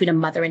about between a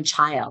mother and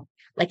child.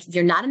 Like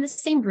you're not in the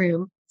same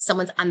room.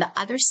 Someone's on the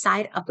other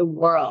side of the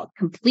world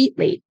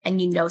completely,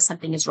 and you know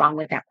something is wrong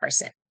with that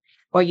person,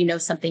 or you know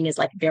something is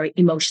like very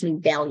emotionally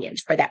valiant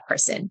for that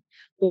person,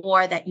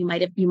 or that you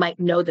might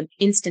know the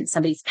instant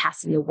somebody's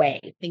passing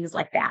away, things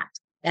like that.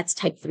 That's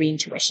type 3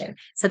 intuition.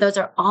 So those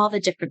are all the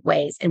different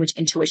ways in which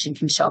intuition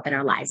can show up in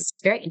our lives. It's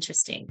very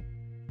interesting.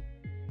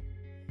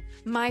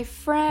 My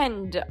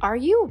friend, are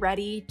you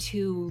ready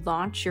to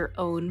launch your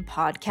own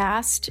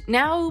podcast?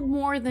 Now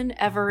more than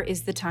ever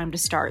is the time to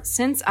start.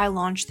 Since I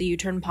launched the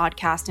U-Turn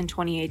podcast in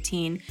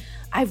 2018,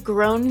 I've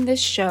grown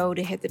this show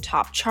to hit the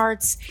top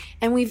charts,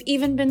 and we've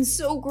even been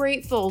so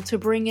grateful to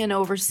bring in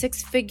over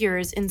 6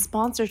 figures in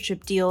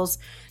sponsorship deals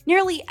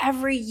nearly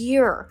every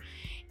year.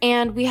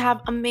 And we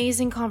have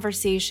amazing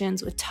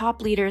conversations with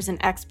top leaders and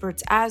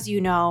experts, as you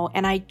know,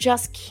 and I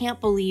just can't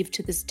believe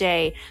to this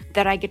day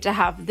that I get to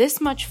have this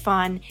much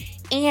fun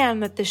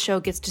and that the show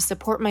gets to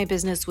support my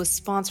business with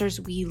sponsors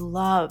we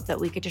love that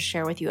we get to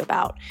share with you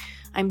about.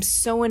 I'm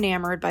so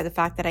enamored by the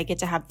fact that I get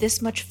to have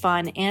this much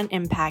fun and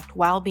impact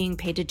while being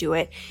paid to do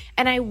it,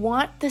 and I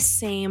want the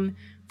same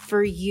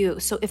for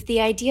you. So if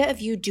the idea of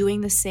you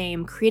doing the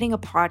same, creating a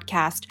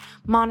podcast,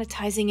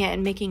 monetizing it,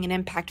 and making an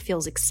impact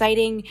feels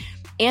exciting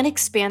and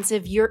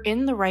expansive, you're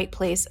in the right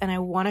place. And I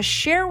want to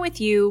share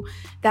with you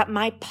that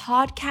my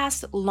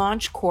podcast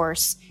launch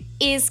course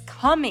is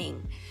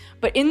coming.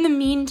 But in the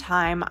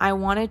meantime, I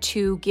wanted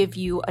to give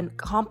you a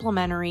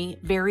complimentary,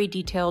 very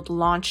detailed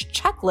launch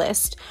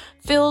checklist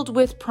filled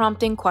with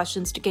prompting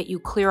questions to get you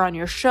clear on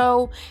your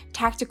show,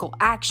 tactical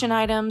action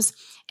items,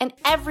 and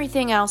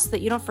everything else that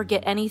you don't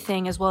forget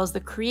anything, as well as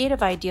the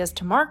creative ideas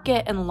to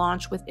market and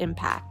launch with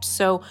impact.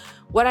 So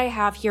what I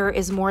have here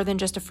is more than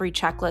just a free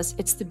checklist.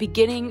 It's the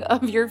beginning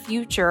of your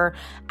future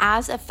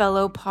as a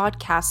fellow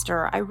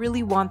podcaster. I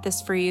really want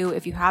this for you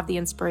if you have the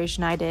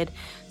inspiration I did.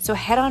 So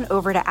head on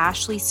over to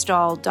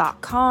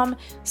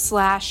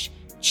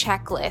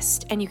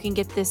ashleystahl.com/checklist and you can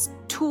get this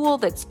tool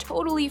that's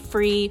totally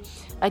free.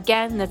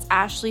 Again, that's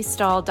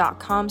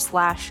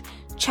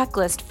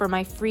ashleystahl.com/checklist for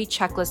my free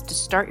checklist to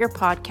start your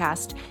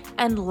podcast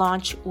and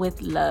launch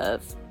with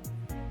love.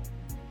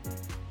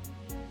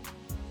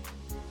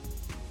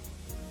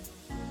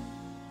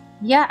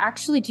 Yeah,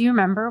 actually, do you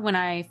remember when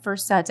I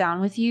first sat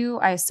down with you,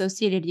 I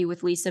associated you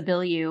with Lisa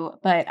Bilyeu,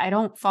 but I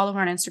don't follow her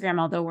on Instagram,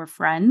 although we're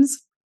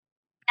friends.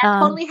 That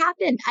totally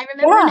happened. I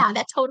remember Yeah, now.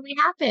 That totally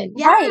happened.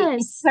 right.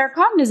 Yes.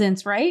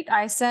 Claircognizance, right?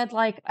 I said,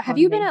 like, have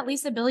you been Totally. at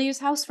Lisa Bilyeu's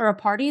house for a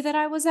party that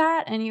I was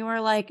at? And you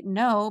were like,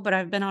 no, but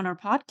I've been on her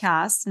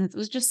podcast. And it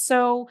was just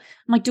so,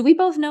 I'm like, do we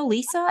both know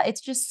Lisa? It's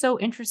just so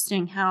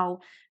interesting how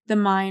the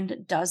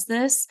mind does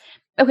this.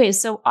 Okay,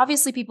 so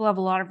obviously people have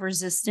a lot of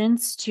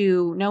resistance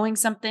to knowing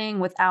something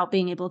without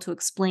being able to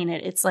explain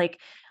it. It's like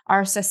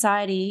our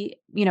society,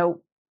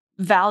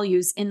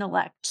 values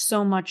intellect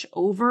so much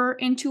over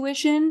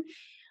intuition.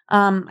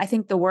 I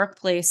think the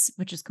workplace,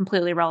 which is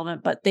completely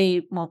irrelevant, but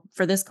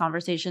for this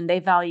conversation, they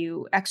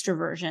value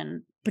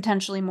extroversion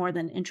potentially more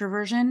than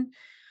introversion.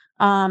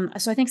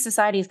 So I think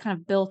society is kind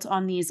of built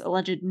on these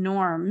alleged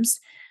norms.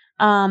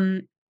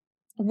 Um,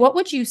 what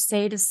would you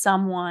say to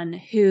someone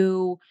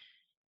who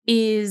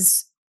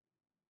is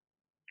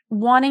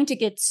wanting to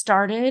get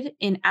started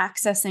in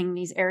accessing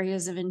these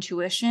areas of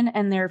intuition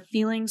and they're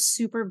feeling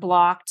super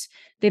blocked?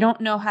 They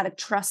don't know how to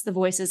trust the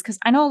voices. Cause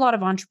I know a lot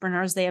of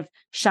entrepreneurs, they have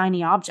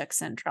shiny object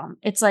syndrome.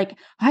 It's like,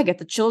 I get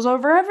the chills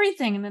over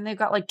everything. And then they've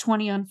got like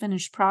 20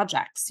 unfinished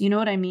projects. You know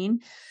what I mean?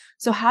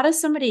 So how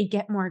does somebody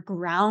get more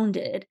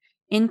grounded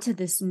into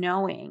this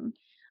knowing,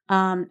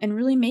 and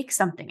really make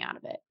something out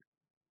of it?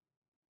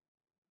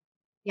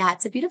 Yeah,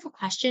 it's a beautiful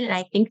question. And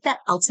I think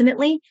that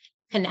ultimately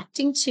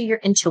connecting to your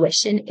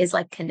intuition is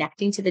like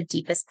connecting to the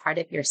deepest part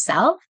of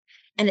yourself.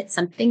 And it's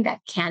something that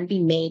can be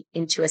made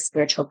into a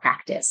spiritual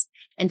practice.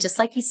 And just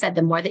like you said,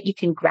 the more that you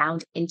can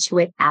ground into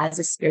it as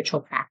a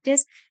spiritual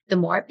practice, the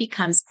more it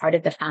becomes part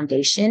of the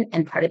foundation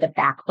and part of the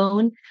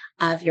backbone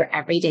of your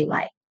everyday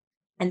life.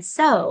 And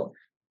so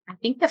I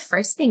think the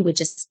first thing would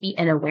just be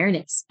an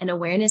awareness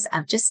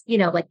of just,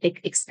 like the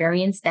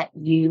experience that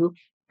you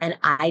and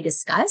I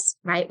discussed,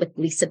 right, with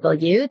Lisa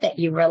Bilyeu, that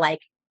you were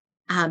like,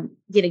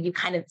 you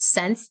kind of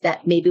sensed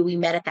that maybe we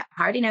met at that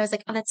party. And I was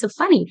like, oh, that's so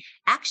funny.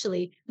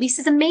 Actually,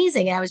 Lisa's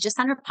amazing. And I was just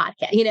on her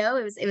podcast,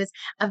 it was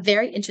a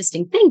very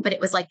interesting thing, but it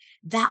was like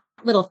that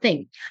little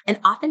thing. And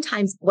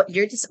oftentimes what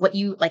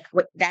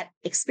that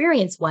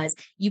experience was,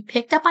 you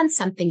picked up on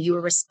something, you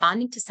were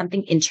responding to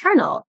something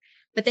internal,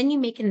 but then you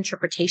make an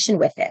interpretation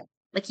with it.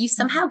 Like you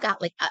somehow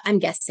got like, I'm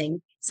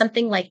guessing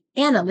something like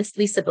Anna,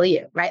 Lisa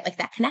Bilyeu, right? Like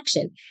that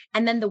connection.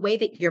 And then the way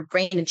that your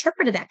brain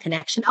interpreted that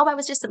connection, oh, I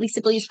was just at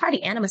Lisa Bilyeu's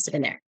party. Anna must have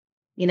been there,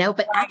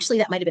 but actually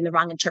that might have been the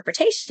wrong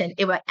interpretation.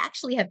 It would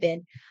actually have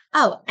been,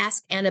 oh,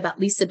 ask Anna about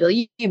Lisa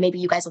Bilyeu. Maybe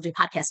you guys will do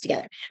podcasts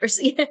together. Or,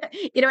 you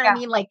know what I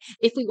mean? Like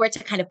if we were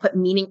to kind of put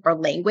meaning or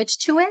language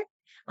to it,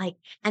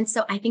 and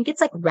so I think it's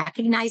like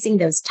recognizing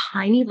those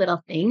tiny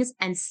little things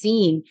and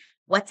seeing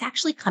what's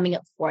actually coming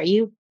up for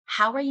you.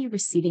 How are you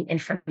receiving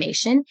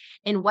information,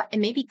 and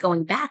maybe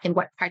going back and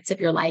what parts of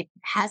your life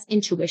has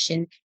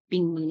intuition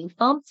being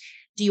meaningful?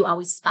 Do you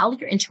always follow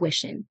your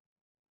intuition?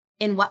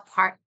 In what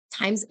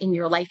times in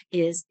your life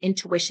is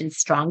intuition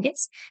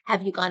strongest?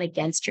 Have you gone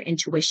against your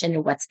intuition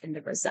and what's been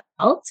the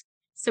result?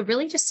 So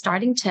really just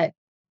starting to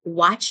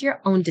watch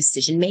your own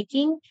decision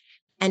making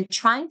and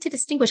trying to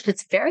distinguish,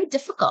 because it's very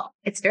difficult.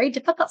 It's very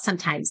difficult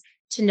sometimes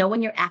to know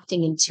when you're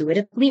acting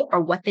intuitively or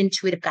what the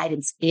intuitive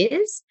guidance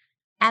is,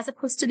 as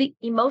opposed to the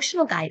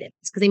emotional guidance.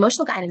 Because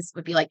emotional guidance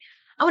would be like,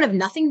 I want to have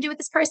nothing to do with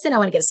this person. I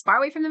want to get as far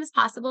away from them as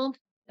possible.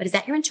 But is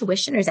that your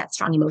intuition or is that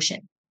strong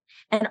emotion?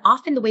 And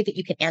often the way that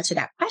you can answer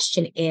that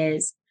question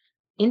is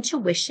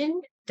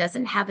intuition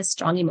doesn't have a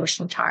strong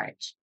emotional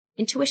charge.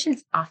 Intuition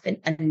is often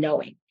a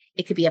knowing.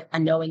 It could be a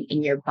knowing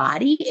in your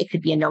body. It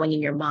could be a knowing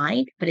in your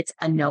mind, but it's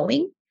a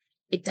knowing.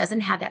 It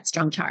doesn't have that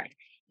strong charge.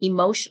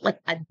 Emotion, like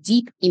a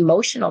deep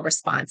emotional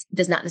response,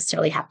 does not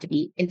necessarily have to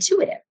be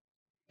intuitive.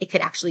 It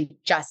could actually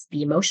just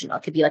be emotional.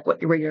 It could be like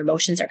where your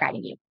emotions are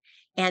guiding you.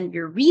 And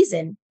your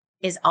reason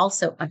is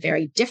also a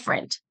very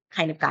different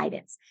kind of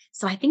guidance.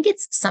 So I think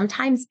it's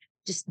sometimes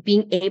just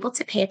being able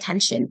to pay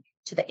attention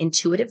to the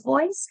intuitive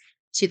voice,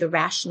 to the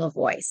rational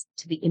voice,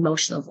 to the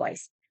emotional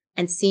voice,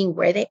 and seeing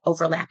where they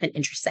overlap and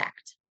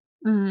intersect.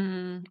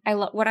 I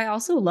love what I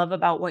also love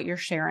about what you're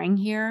sharing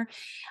here.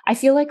 I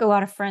feel like a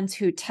lot of friends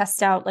who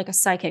test out like a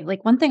psychic,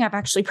 like one thing I've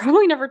actually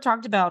probably never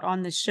talked about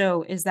on this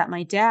show is that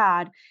my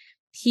dad,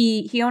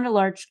 he owned a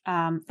large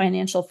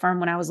financial firm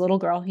when I was a little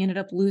girl. He ended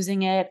up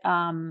losing it.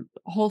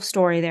 Whole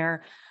story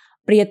there.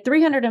 But he had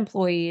 300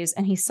 employees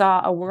and he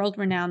saw a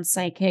world-renowned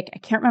psychic. I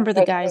can't remember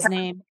the guy's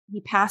name.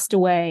 He passed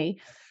away.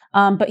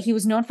 But he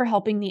was known for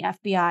helping the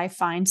FBI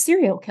find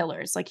serial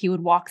killers. Like he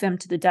would walk them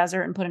to the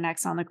desert and put an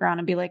X on the ground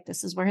and be like,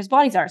 this is where his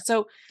bodies are.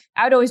 So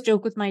I would always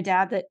joke with my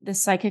dad that the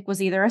psychic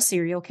was either a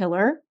serial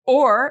killer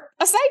or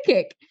a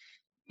psychic.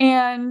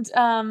 And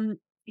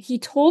he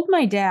told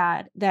my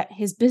dad that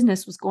his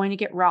business was going to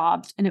get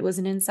robbed and it was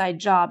an inside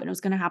job and it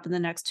was going to happen the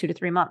next 2 to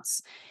 3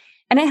 months.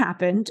 And it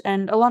happened,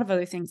 and a lot of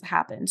other things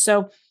happened.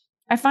 So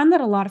I find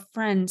that a lot of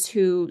friends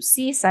who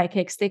see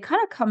psychics, they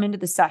kind of come into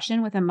the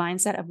session with a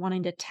mindset of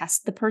wanting to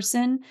test the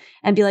person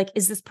and be like,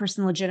 is this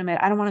person legitimate?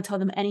 I don't want to tell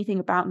them anything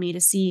about me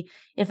to see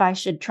if I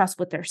should trust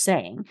what they're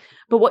saying.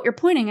 But what you're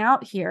pointing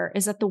out here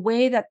is that the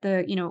way that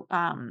the,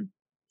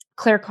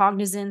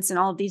 claircognizance and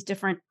all of these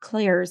different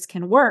clairs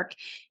can work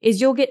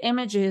is you'll get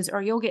images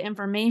or you'll get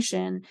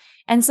information,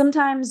 and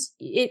sometimes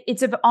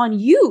it's on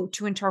you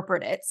to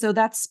interpret it. So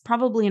that's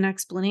probably an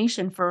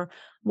explanation for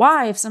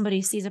why, if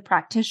somebody sees a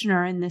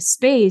practitioner in this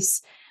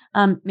space,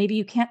 maybe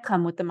you can't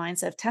come with the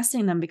mindset of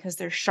testing them because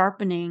they're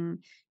sharpening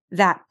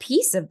that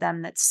piece of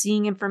them that's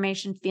seeing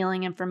information,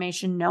 feeling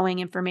information, knowing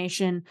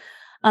information.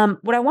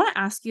 What I want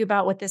to ask you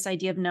about with this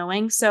idea of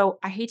knowing, so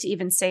I hate to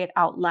even say it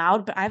out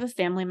loud, but I have a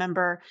family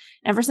member,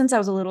 ever since I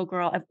was a little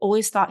girl, I've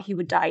always thought he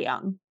would die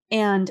young.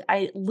 And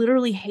I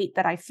literally hate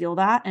that I feel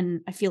that. And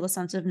I feel a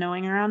sense of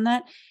knowing around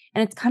that.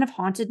 And it's kind of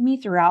haunted me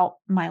throughout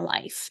my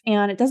life.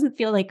 And it doesn't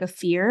feel like a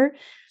fear.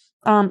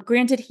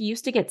 Granted, he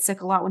used to get sick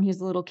a lot when he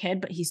was a little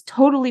kid, but he's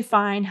totally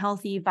fine,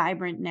 healthy,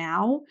 vibrant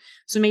now.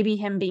 So maybe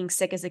him being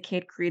sick as a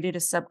kid created a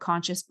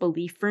subconscious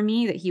belief for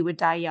me that he would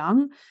die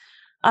young.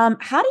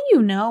 How do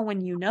you know when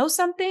you know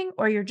something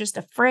or you're just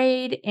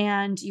afraid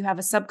and you have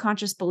a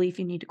subconscious belief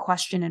you need to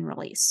question and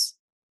release?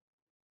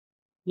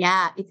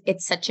 Yeah,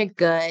 it's such a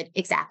good,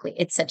 exactly.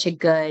 It's such a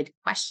good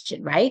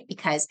question, right?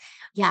 Because,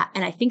 yeah,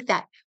 and I think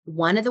that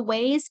one of the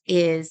ways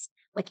is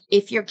like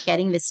if you're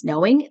getting this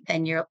knowing,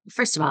 then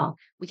first of all,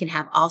 we can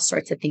have all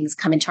sorts of things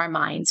come into our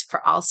minds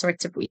for all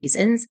sorts of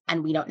reasons,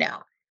 and we don't know,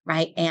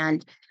 right?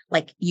 And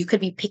like you could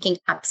be picking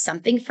up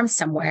something from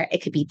somewhere.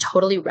 It could be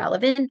totally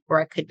relevant,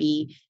 or it could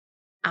be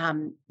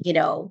um, you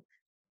know,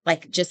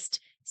 like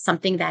just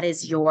something that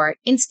is your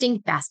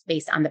instinct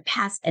based on the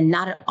past and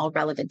not at all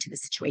relevant to the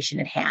situation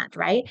at hand,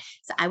 right?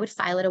 So I would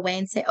file it away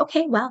and say,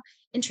 okay, well,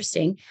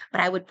 interesting,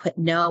 but I would put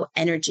no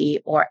energy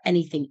or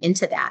anything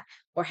into that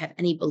or have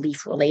any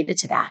belief related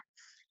to that.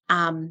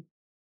 Um,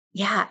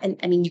 yeah. And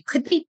I mean, you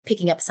could be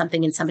picking up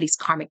something in somebody's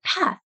karmic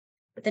path,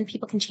 but then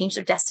people can change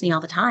their destiny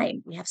all the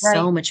time. We have Right.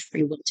 so much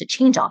free will to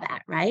change all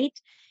that, right?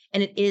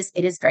 And it is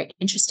very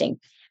interesting.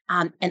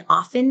 And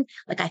often,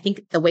 like I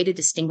think the way to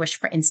distinguish,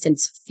 for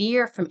instance,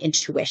 fear from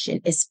intuition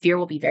is fear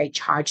will be very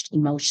charged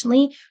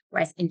emotionally,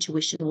 whereas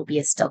intuition will be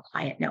a still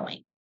quiet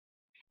knowing.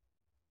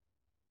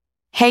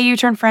 Hey,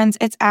 U-Turn friends,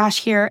 it's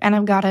Ash here, and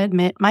I've got to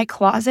admit, my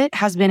closet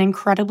has been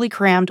incredibly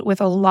crammed with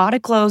a lot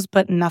of clothes,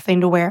 but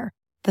nothing to wear.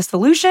 The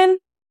solution?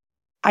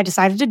 I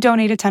decided to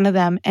donate a ton of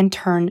them and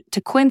turned to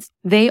Quince.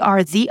 They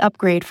are the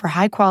upgrade for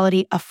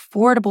high-quality,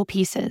 affordable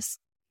pieces.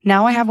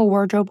 Now I have a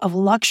wardrobe of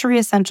luxury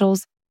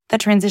essentials that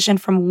transition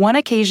from one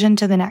occasion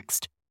to the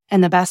next.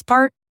 And the best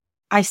part?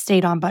 I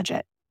stayed on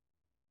budget.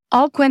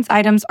 All Quince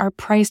items are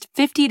priced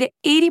 50 to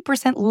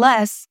 80%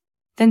 less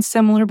than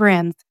similar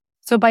brands.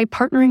 So by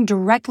partnering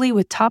directly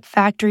with top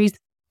factories,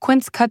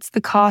 Quince cuts the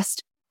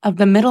cost of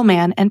the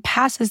middleman and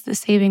passes the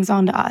savings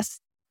on to us.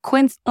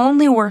 Quince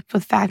only works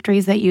with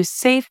factories that use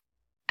safe,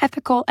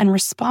 ethical, and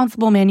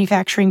responsible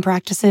manufacturing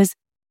practices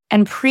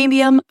and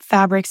premium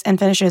fabrics and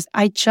finishes.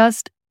 I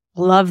just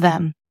love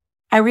them.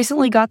 I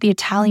recently got the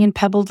Italian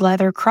pebbled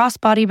leather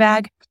crossbody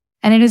bag,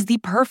 and it is the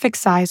perfect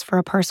size for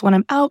a purse when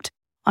I'm out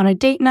on a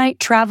date night,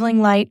 traveling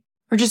light,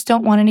 or just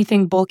don't want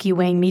anything bulky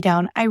weighing me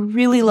down. I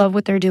really love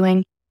what they're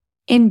doing.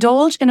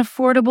 Indulge in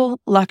affordable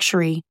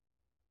luxury.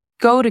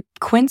 Go to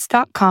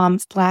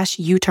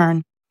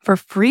quince.com/uturn for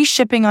free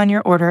shipping on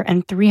your order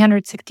and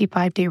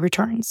 365-day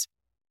returns.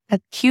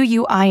 That's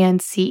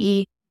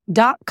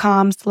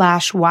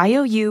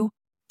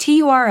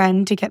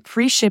QUINCE.com/YOUTURN to get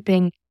free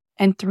shipping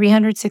and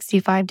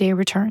 365-day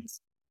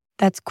returns.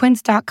 That's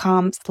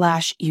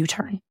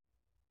quince.com/uturn.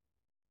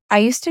 I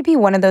used to be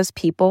one of those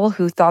people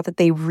who thought that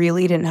they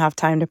really didn't have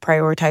time to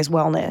prioritize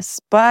wellness,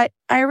 but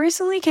I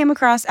recently came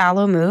across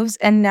Aloe Moves,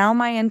 and now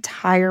my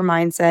entire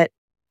mindset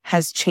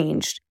has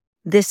changed.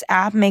 This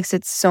app makes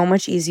it so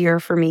much easier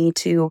for me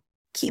to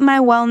keep my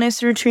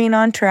wellness routine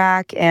on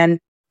track, and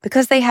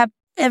because they have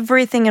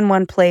everything in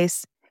one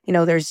place,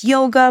 there's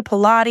yoga,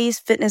 Pilates,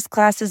 fitness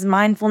classes,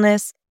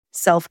 mindfulness,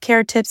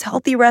 self-care tips,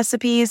 healthy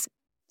recipes,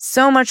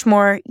 so much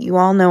more. You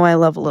all know I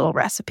love a little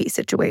recipe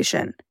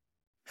situation.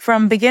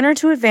 From beginner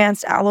to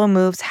advanced, Aloe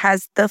Moves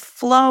has the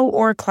flow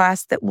or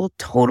class that will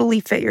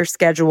totally fit your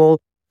schedule.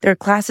 Their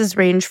classes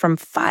range from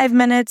 5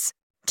 minutes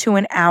to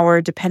an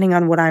hour, depending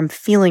on what I'm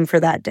feeling for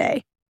that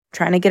day.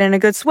 Trying to get in a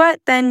good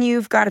sweat? Then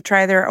you've got to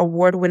try their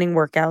award-winning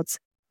workouts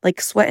like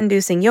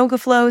sweat-inducing yoga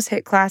flows,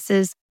 HIIT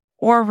classes,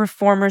 or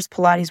reformers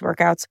Pilates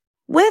workouts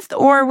with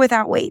or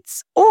without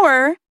weights.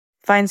 Or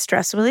find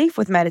stress relief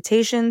with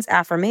meditations,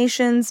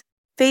 affirmations,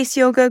 face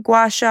yoga,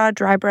 gua sha,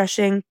 dry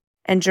brushing,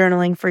 and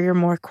journaling for your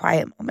more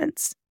quiet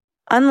moments.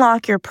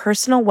 Unlock your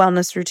personal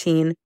wellness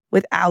routine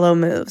with Aloe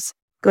Moves.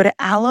 Go to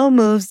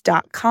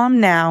aloemoves.com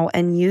now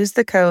and use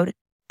the code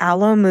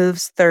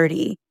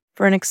ALOEMOVES30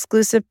 for an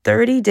exclusive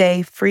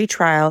 30-day free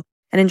trial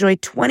and enjoy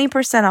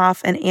 20%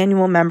 off an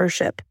annual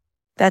membership.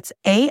 That's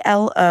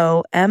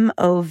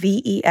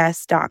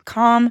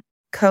ALOMOVES.com,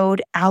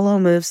 code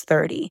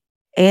ALOEMOVES30.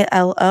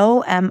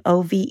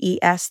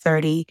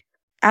 ALOMOVES30.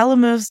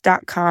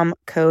 aloemoves.com,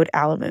 code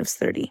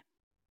ALOEMOVES30.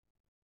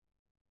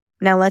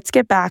 Now let's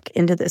get back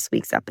into this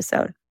week's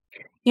episode.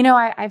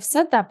 I've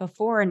said that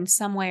before in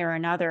some way or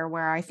another,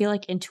 where I feel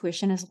like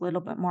intuition is a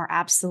little bit more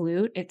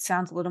absolute. It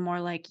sounds a little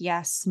more like,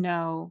 yes,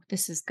 no,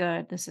 this is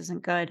good, this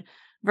isn't good,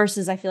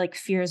 versus I feel like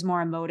fear is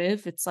more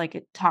emotive. It's like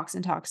it talks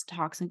and talks and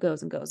talks and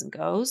goes and goes and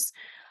goes.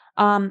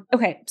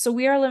 Okay, so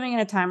we are living in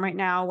a time right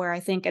now where I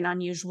think an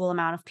unusual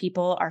amount of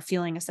people are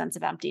feeling a sense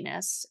of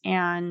emptiness.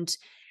 And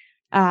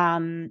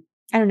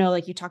I don't know,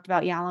 like you talked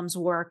about Yalam's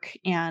work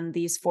and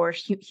these four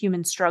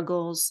human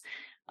struggles.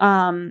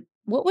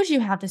 What would you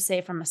have to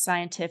say from a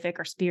scientific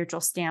or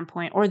spiritual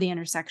standpoint, or the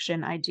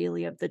intersection,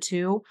 ideally, of the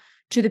two,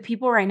 to the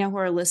people right now who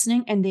are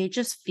listening and they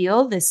just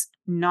feel this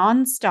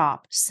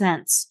nonstop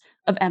sense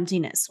of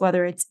emptiness,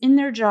 whether it's in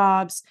their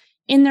jobs,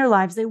 in their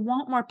lives? They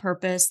want more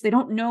purpose. They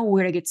don't know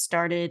where to get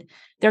started.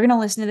 They're going to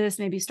listen to this,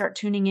 maybe start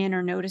tuning in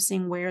or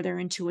noticing where their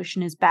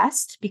intuition is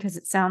best, because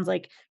it sounds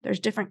like there's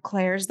different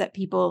clairs that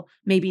people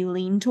maybe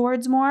lean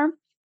towards more.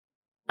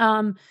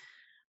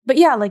 But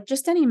yeah, like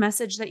just any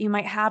message that you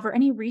might have or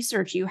any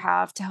research you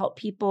have to help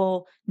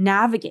people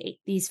navigate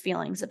these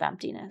feelings of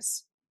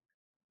emptiness.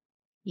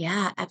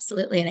 Yeah,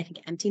 absolutely. And I think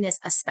emptiness,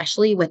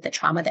 especially with the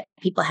trauma that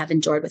people have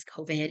endured with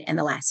COVID in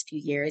the last few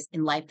years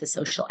in life, the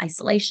social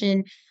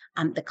isolation,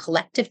 the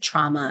collective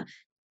trauma,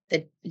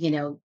 the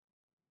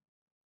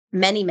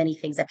many, many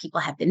things that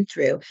people have been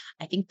through.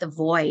 I think the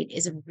void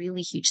is a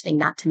really huge thing,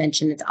 not to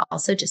mention it's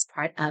also just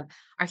part of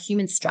our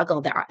human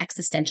struggle, that our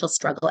existential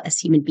struggle as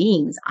human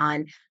beings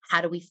on how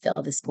do we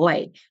fill this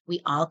void?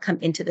 We all come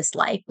into this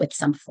life with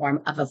some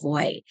form of a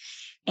void.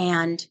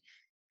 And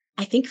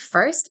I think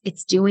first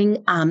it's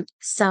doing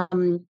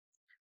some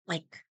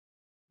like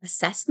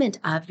assessment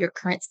of your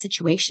current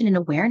situation and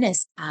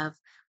awareness of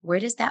where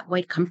does that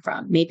void come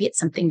from? Maybe it's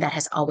something that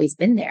has always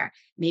been there.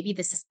 Maybe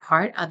this is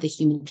part of the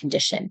human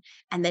condition.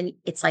 And then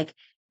it's like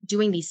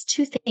doing these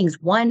two things.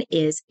 One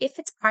is if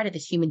it's part of the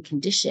human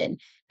condition,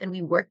 then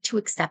we work to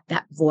accept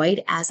that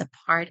void as a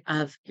part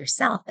of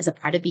yourself, as a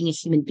part of being a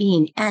human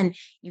being. And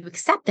you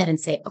accept that and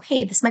say,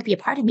 okay, this might be a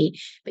part of me.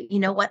 But you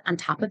know what? On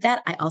top of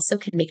that, I also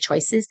can make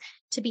choices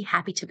to be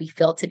happy, to be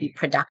filled, to be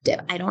productive.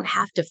 I don't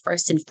have to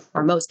first and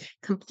foremost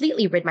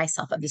completely rid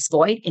myself of this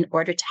void in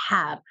order to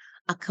have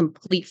a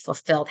complete,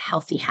 fulfilled,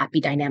 healthy,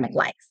 happy, dynamic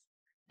life.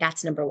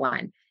 That's number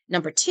one.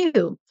 Number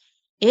two,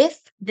 if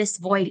this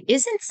void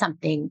isn't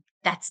something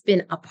that's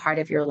been a part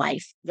of your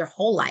life, your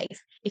whole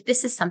life, if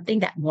this is something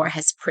that more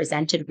has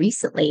presented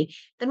recently,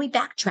 then we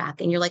backtrack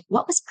and you're like,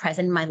 what was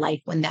present in my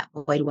life when that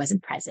void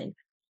wasn't present?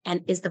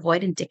 And is the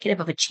void indicative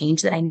of a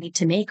change that I need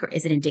to make, or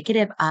is it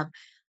indicative of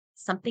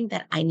something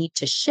that I need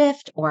to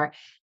shift, or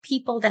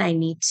people that I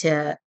need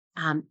to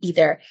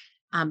either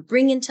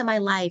bring into my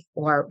life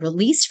or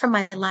release from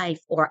my life,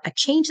 or a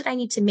change that I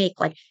need to make?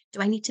 Like, do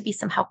I need to be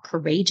somehow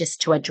courageous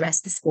to address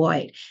this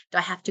void? Do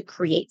I have to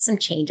create some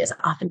changes,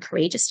 often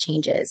courageous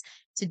changes,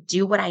 to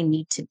do what I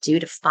need to do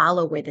to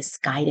follow where this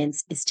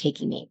guidance is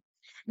taking me?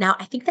 Now,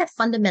 I think that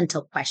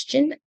fundamental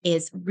question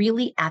is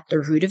really at the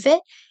root of it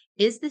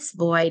Is this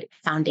void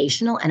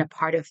foundational and a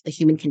part of the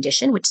human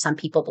condition, which some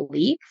people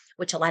believe,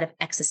 which a lot of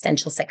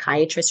existential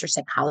psychiatrists or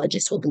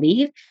psychologists will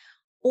believe?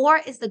 Or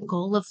is the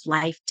goal of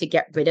life to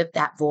get rid of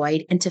that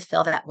void and to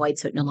fill that void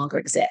so it no longer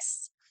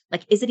exists?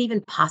 Like, is it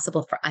even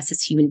possible for us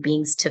as human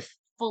beings to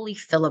fully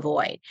fill a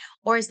void?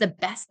 Or is the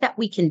best that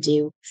we can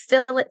do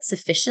fill it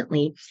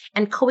sufficiently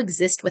and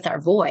coexist with our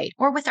void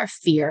or with our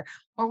fear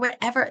or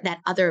whatever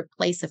that other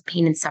place of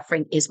pain and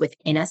suffering is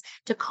within us,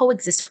 to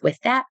coexist with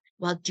that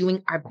while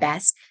doing our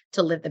best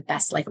to live the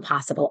best life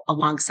possible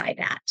alongside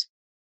that?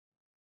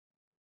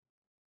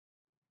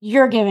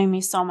 You're giving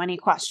me so many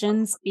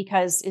questions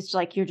because it's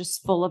like you're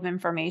just full of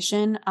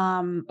information.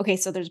 Okay,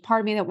 so there's a part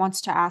of me that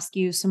wants to ask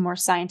you some more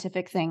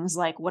scientific things,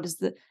 like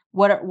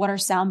what are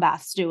sound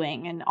baths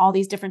doing and all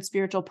these different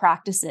spiritual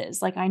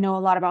practices. Like I know a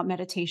lot about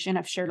meditation.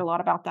 I've shared a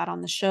lot about that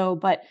on the show,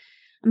 but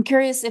I'm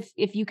curious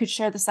if you could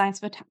share the science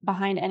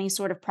behind any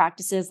sort of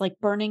practices like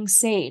burning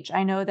sage.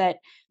 I know that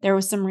there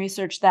was some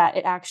research that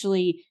it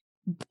actually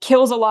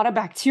kills a lot of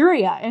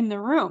bacteria in the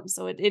room.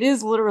 So it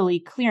is literally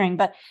clearing.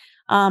 But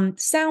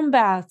sound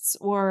baths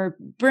or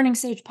burning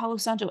sage, Palo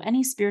Santo,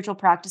 any spiritual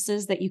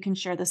practices that you can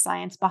share the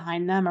science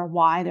behind them or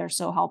why they're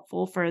so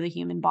helpful for the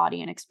human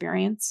body and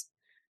experience?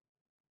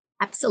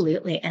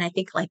 Absolutely. And I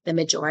think, like the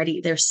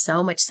majority, there's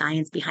so much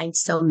science behind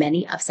so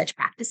many of such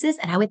practices.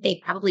 And I would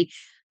think probably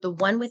the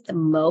one with the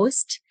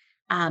most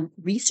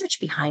research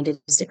behind it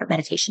is different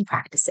meditation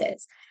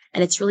practices.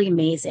 And it's really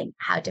amazing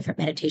how different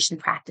meditation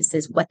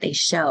practices, what they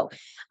show.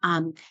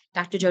 Um,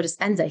 Dr. Joe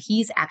Dispenza,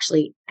 he's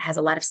actually has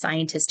a lot of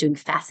scientists doing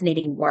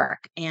fascinating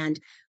work. And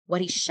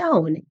what he's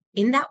shown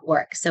in that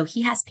work, so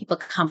he has people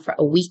come for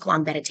a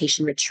week-long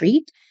meditation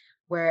retreat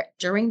where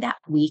during that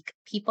week,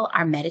 people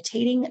are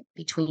meditating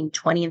between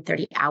 20 and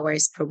 30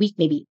 hours per week,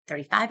 maybe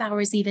 35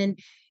 hours even,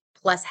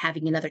 plus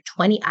having another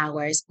 20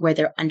 hours where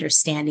they're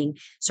understanding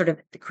sort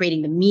of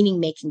creating the meaning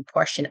making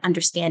portion,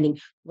 understanding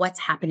what's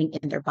happening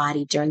in their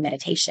body during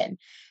meditation.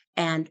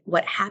 And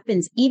what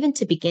happens even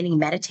to beginning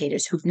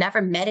meditators who've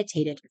never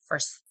meditated for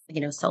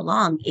so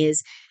long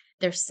is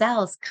their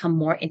cells come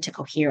more into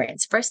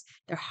coherence. First,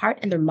 their heart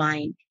and their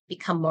mind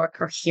become more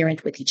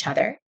coherent with each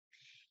other,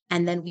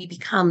 and then we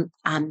become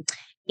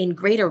in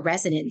greater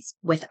resonance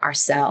with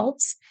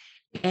ourselves,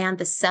 and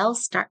the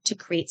cells start to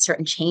create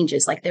certain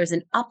changes. Like there's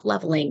an up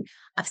leveling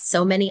of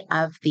so many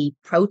of the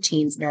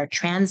proteins,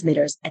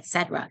 neurotransmitters,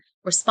 etc.,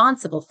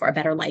 responsible for a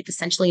better life,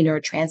 essentially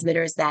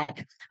neurotransmitters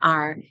that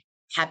are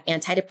have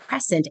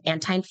antidepressant,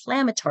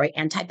 anti-inflammatory,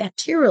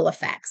 antibacterial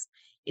effects.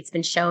 It's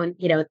been shown,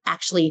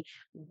 actually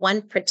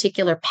one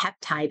particular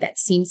peptide that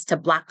seems to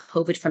block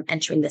COVID from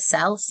entering the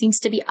cell seems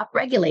to be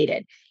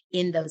upregulated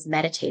in those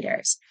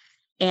meditators.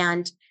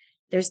 And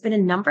there's been a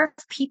number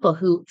of people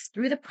who,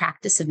 through the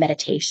practice of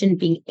meditation,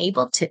 being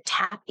able to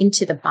tap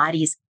into the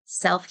body's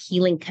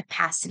self-healing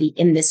capacity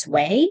in this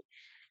way,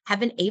 have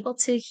been able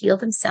to heal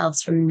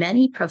themselves from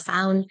many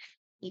profound,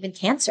 even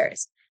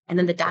cancers. And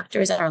then the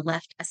doctors are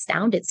left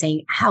astounded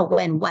saying, how,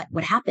 when,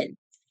 what happened?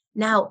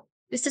 Now,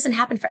 this doesn't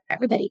happen for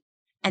everybody.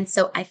 And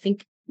so I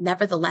think,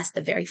 nevertheless,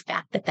 the very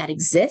fact that that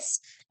exists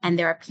and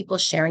there are people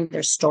sharing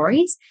their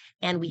stories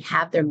and we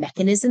have their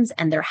mechanisms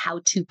and their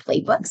how-to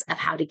playbooks of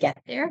how to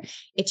get there,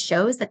 it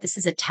shows that this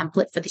is a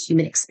template for the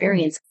human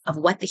experience of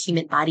what the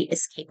human body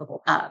is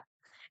capable of.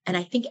 And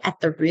I think at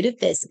the root of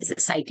this is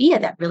this idea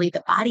that really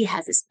the body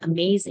has this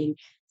amazing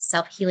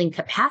self-healing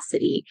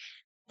capacity,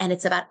 and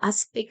it's about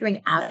us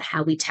figuring out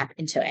how we tap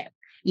into it.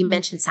 You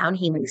mentioned sound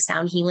healing.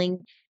 Sound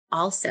healing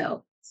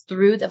also,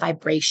 through the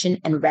vibration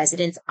and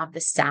resonance of the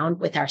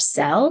sound with our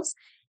cells,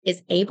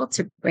 is able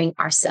to bring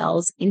our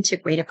cells into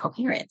greater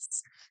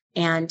coherence.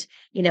 And,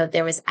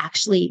 there was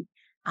actually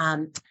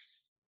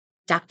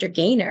Dr.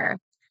 Gaynor,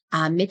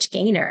 Mitch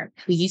Gaynor,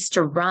 who used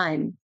to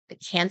run the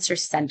cancer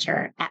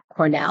center at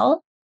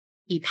Cornell.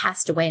 He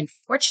passed away,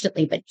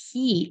 unfortunately, but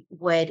he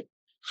would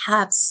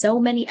have so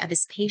many of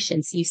his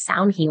patients use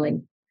sound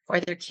healing for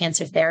their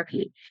cancer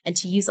therapy and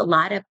to use a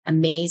lot of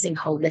amazing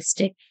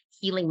holistic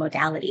healing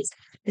modalities.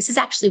 This is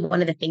actually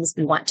one of the things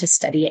we want to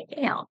study at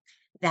Yale,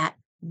 that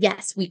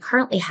yes, we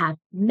currently have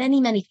many,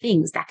 many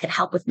things that could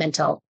help with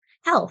mental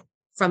health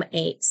from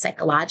a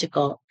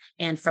psychological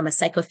and from a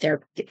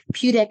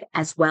psychotherapeutic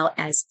as well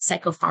as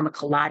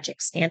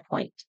psychopharmacologic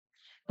standpoint.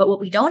 But what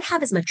we don't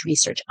have as much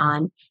research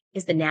on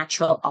is the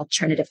natural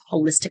alternative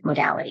holistic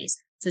modalities.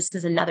 So this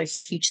is another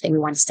huge thing we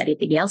want to study at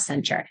the Yale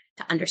Center,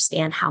 to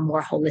understand how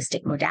more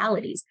holistic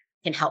modalities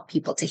can help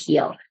people to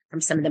heal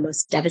from some of the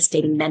most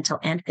devastating mental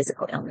and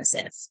physical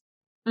illnesses.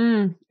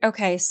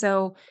 Okay,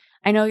 so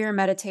I know you're a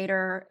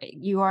meditator.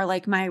 You are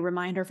like my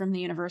reminder from the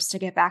universe to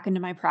get back into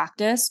my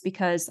practice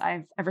because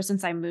ever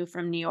since I moved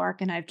from New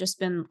York and I've just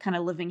been kind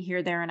of living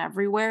here, there, and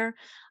everywhere,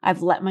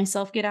 I've let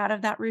myself get out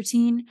of that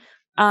routine.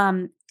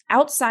 Um,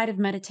 Outside of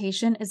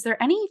meditation, is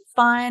there any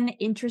fun,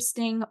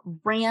 interesting,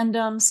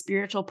 random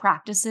spiritual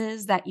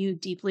practices that you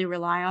deeply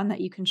rely on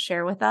that you can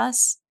share with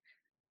us?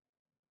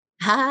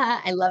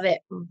 I love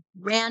it.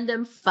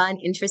 Random, fun,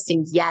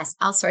 interesting. Yes,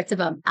 all sorts of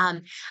them.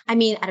 I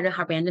mean, I don't know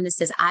how random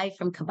this is. I,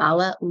 from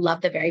Kabbalah,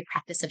 love the very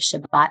practice of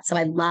Shabbat. So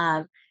I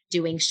love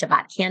doing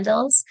Shabbat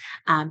candles,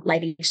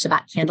 lighting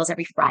Shabbat candles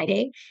every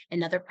Friday.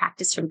 Another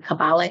practice from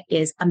Kabbalah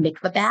is a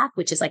mikvah bath,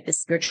 which is like the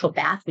spiritual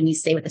bath when you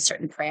say with a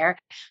certain prayer.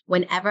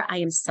 Whenever I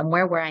am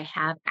somewhere where I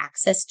have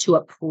access to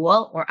a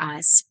pool or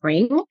a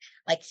spring,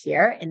 like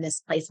here in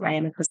this place where I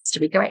am in Costa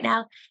Rica right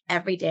now,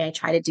 every day I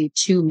try to do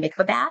 2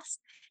 mikvah baths,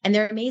 and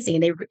they're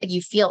amazing. And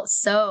you feel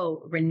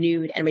so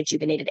renewed and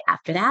rejuvenated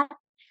after that.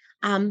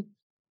 Um,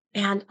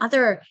 and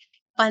other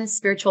fun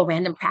spiritual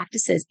random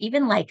practices,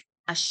 even like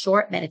a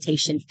short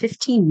meditation,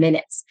 15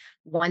 minutes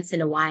once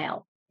in a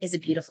while is a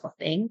beautiful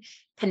thing.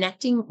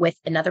 Connecting with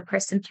another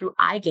person through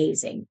eye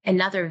gazing,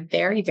 another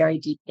very, very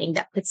deep thing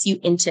that puts you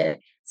into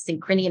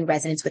synchrony and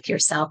resonance with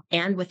yourself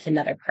and with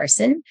another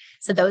person.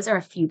 So those are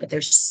a few, but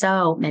there's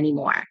so many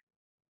more.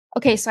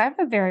 Okay, so I have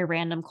a very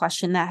random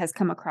question that has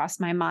come across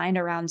my mind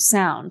around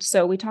sound.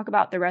 So we talk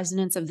about the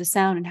resonance of the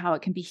sound and how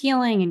it can be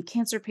healing and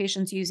cancer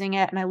patients using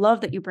it. And I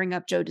love that you bring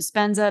up Joe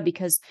Dispenza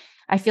because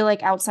I feel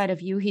like outside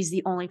of you, he's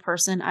the only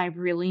person I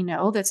really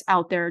know that's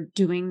out there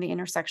doing the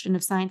intersection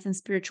of science and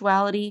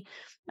spirituality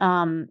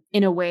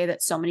in a way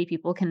that so many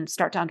people can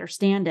start to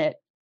understand it.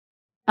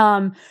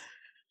 Um,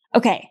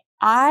 okay,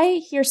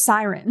 I hear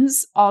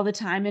sirens all the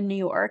time in New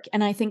York,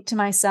 and I think to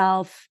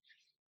myself,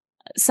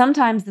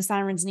 sometimes the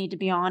sirens need to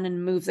be on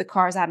and move the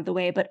cars out of the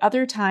way, but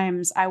other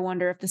times I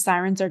wonder if the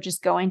sirens are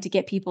just going to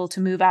get people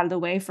to move out of the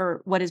way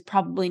for what is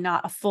probably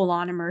not a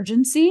full-on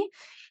emergency.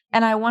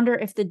 And I wonder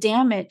if the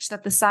damage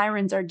that the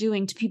sirens are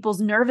doing to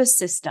people's nervous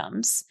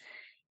systems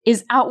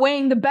is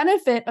outweighing the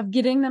benefit of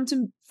getting them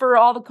to for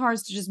all the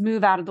cars to just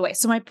move out of the way.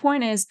 So my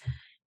point is,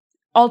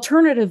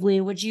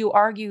 alternatively, would you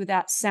argue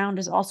that sound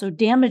is also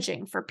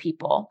damaging for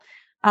people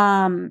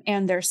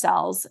and their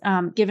cells,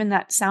 given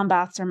that sound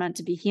baths are meant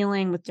to be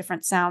healing with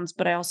different sounds?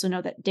 But I also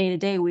know that day to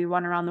day we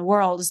run around the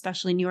world,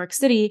 especially New York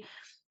City,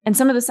 and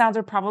some of the sounds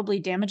are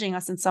probably damaging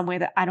us in some way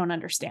that I don't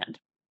understand.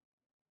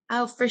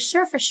 Oh, for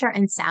sure, for sure.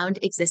 And sound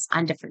exists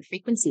on different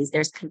frequencies.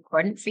 There's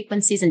concordant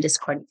frequencies and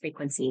discordant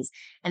frequencies.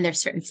 And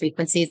there's certain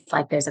frequencies,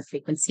 like there's a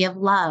frequency of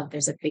love,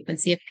 there's a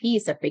frequency of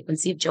peace, a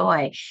frequency of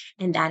joy.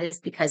 And that is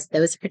because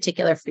those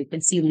particular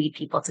frequencies lead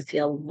people to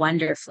feel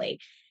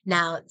wonderfully.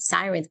 Now,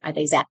 sirens are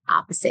the exact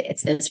opposite.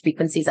 It's those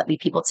frequencies that lead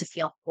people to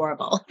feel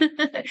horrible.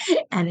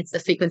 And it's the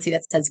frequency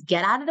that says,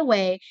 get out of the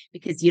way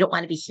because you don't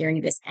want to be hearing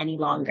this any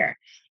longer.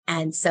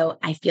 And so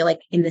I feel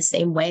like in the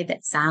same way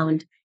that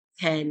sound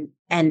can,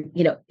 and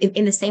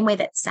in the same way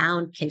that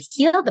sound can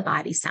heal the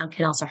body, sound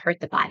can also hurt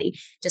the body,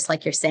 just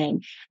like you're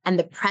saying. And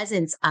the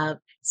presence of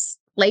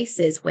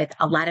places with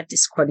a lot of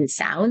discordant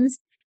sounds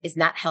is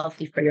not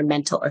healthy for your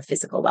mental or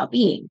physical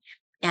well-being.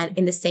 And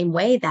in the same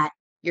way that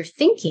you're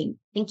thinking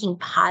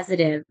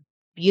positive,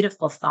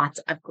 beautiful thoughts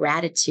of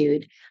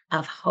gratitude,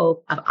 of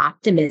hope, of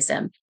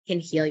optimism can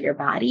heal your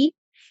body.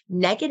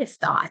 Negative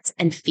thoughts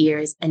and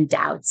fears and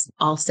doubts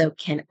also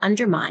can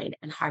undermine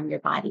and harm your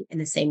body in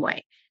the same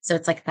way. So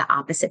it's like the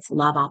opposites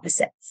love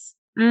opposites.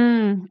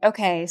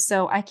 Okay,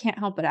 so I can't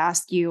help but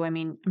ask you. I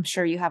mean, I'm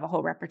sure you have a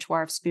whole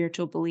repertoire of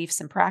spiritual beliefs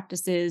and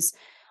practices.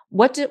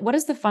 What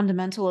is the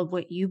fundamental of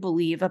what you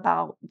believe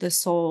about the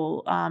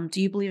soul?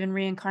 Do you believe in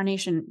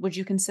reincarnation? Would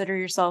you consider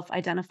yourself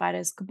identified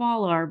as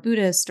Kabbalah or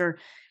Buddhist? Or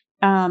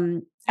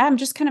I'm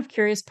just kind of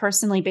curious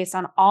personally, based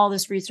on all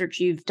this research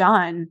you've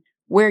done,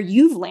 where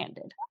you've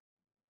landed.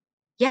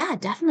 Yeah,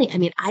 definitely. I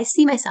mean, I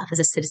see myself as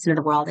a citizen of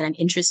the world, and I'm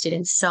interested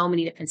in so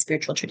many different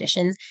spiritual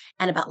traditions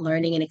and about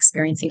learning and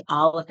experiencing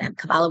all of them.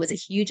 Kabbalah was a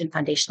huge and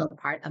foundational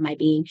part of my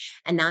being.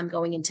 And now I'm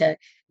going into,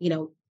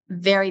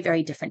 very,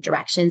 very different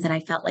directions. And I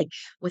felt like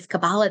with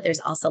Kabbalah,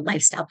 there's also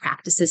lifestyle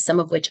practices, some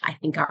of which I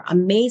think are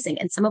amazing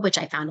and some of which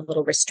I found a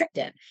little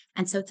restrictive.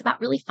 And so it's about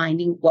really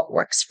finding what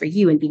works for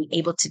you and being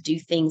able to do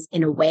things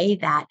in a way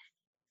that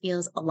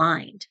feels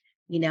aligned,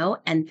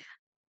 and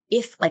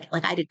if like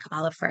I did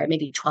Kabbalah for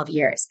maybe 12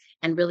 years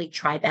and really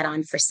tried that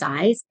on for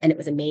size, and it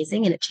was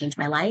amazing and it changed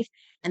my life.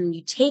 And then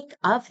you take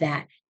of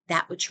that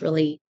which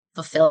really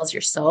fulfills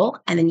your soul,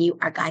 and then you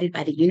are guided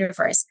by the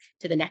universe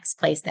to the next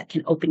place that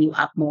can open you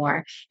up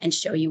more and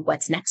show you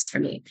what's next for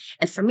me.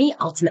 And for me,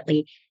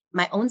 ultimately,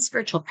 my own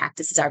spiritual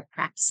practices are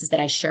practices that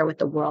I share with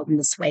the world in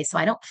this way. So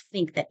I don't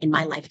think that in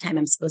my lifetime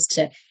I'm supposed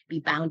to be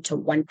bound to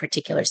one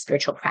particular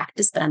spiritual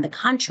practice, but on the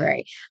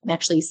contrary, I'm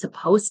actually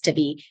supposed to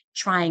be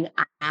trying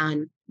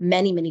on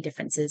many, many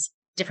different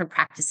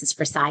practices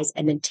for size,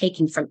 and then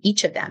taking from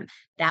each of them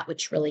that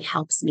which really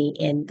helps me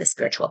in the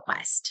spiritual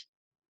quest.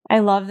 I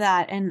love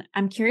that. And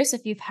I'm curious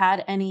if you've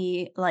had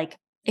any like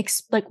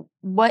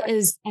what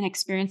is an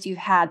experience you've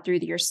had through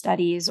your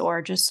studies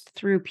or just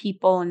through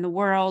people in the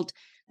world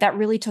that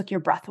really took your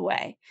breath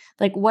away?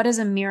 Like what is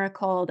a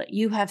miracle that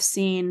you have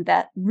seen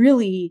that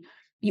really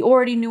you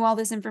already knew all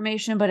this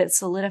information, but it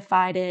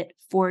solidified it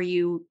for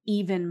you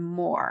even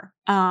more?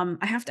 I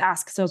have to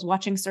ask, so I was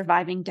watching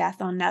Surviving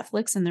Death on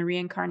Netflix and the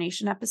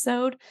reincarnation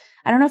episode.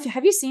 I don't know if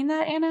have you seen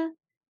that, Anna?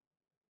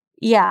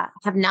 Yeah.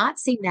 I have not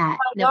seen that.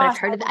 Oh No, my but gosh.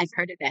 I've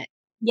heard of it.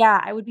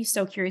 Yeah, I would be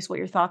so curious what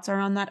your thoughts are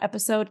on that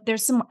episode.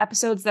 There's some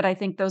episodes that I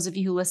think those of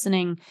you who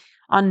listening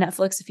on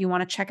Netflix, if you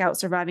want to check out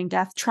Surviving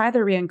Death, try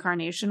the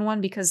reincarnation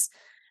one because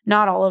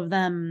not all of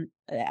them.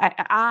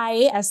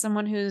 As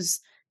someone whose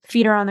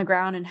feet are on the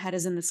ground and head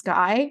is in the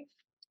sky,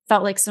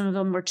 felt like some of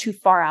them were too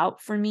far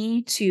out for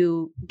me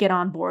to get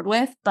on board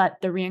with. But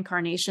the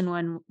reincarnation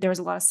one, there was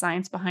a lot of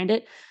science behind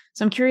it.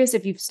 So I'm curious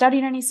if you've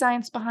studied any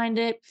science behind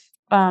it,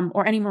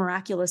 or any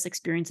miraculous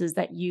experiences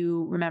that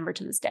you remember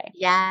to this day.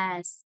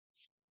 Yes.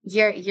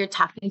 You're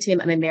talking to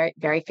me. I'm a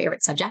very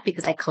favorite subject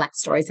because I collect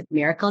stories of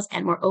miracles.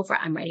 And moreover,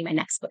 I'm writing my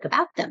next book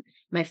about them.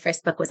 My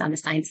first book was on the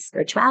science of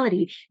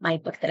spirituality. My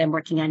book that I'm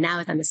working on now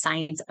is on the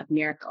science of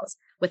miracles,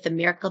 with the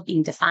miracle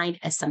being defined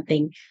as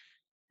something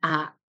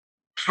uh,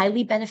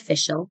 highly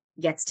beneficial,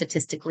 yet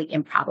statistically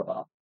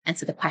improbable. And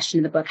so the question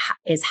in the book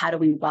is, how do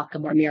we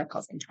welcome more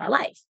miracles into our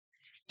life?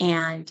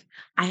 And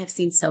I have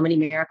seen so many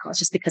miracles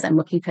just because I'm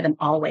looking for them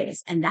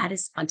always. And that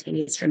is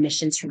spontaneous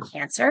remissions from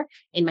cancer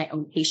in my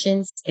own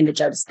patients, in the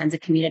Joe Dispenza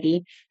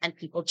community, and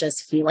people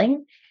just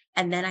healing.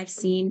 And then I've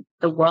seen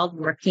the world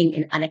working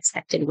in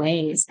unexpected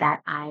ways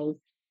that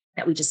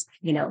we just,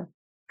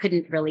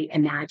 couldn't really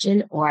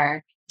imagine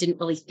or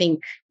didn't really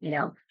think,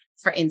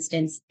 for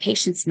instance,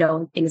 patients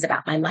knowing things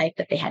about my life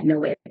that they had no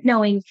way of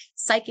knowing,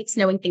 psychics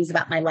knowing things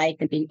about my life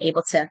and being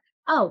able to,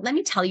 oh, let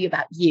me tell you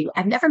about you.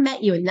 I've never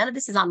met you and none of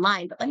this is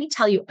online, but let me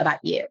tell you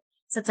about you.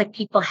 So it's like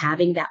people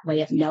having that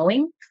way of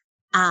knowing.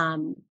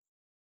 Um,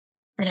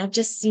 and I've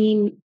just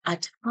seen a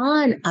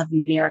ton of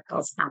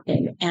miracles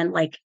happen. And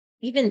I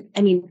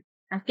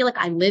feel like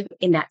I live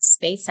in that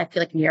space. I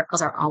feel like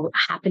miracles are all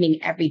happening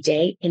every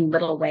day in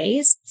little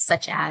ways,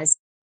 such as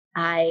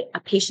a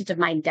patient of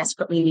mine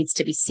desperately needs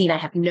to be seen. I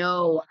have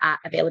no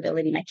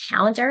availability in my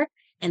calendar.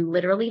 And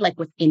literally, like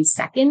within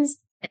seconds,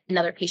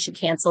 another patient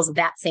cancels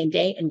that same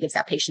day and gives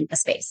that patient a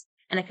space.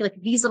 And I feel like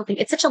these little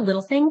things, it's such a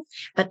little thing,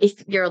 but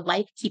if your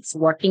life keeps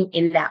working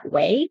in that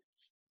way,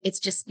 it's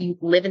just you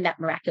live in that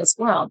miraculous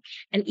world.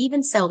 And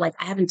even so, like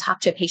I haven't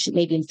talked to a patient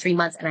maybe in 3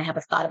 months and I have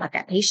a thought about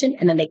that patient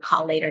and then they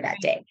call later that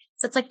day.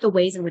 So it's like the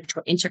ways in which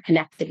we're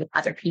interconnected with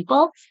other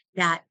people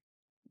that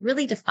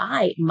really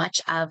defy much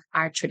of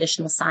our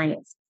traditional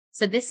science.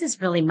 So this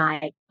is really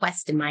my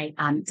quest and my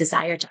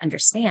desire to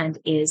understand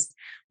is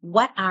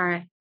what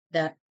are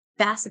the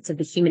facets of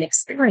the human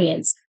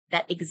experience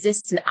that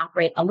exist and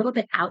operate a little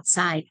bit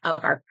outside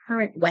of our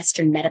current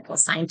Western medical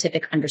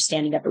scientific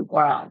understanding of the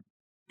world.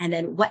 And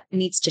then what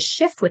needs to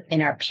shift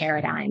within our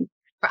paradigm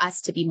for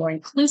us to be more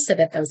inclusive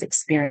of those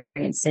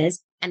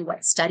experiences, and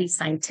what studies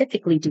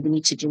scientifically do we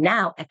need to do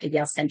now at the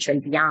Yale Center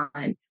and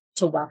beyond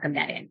to welcome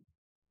that in.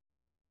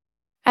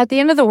 At the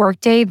end of the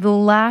workday, the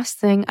last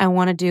thing I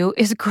want to do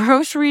is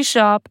grocery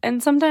shop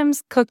and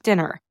sometimes cook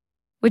dinner,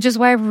 which is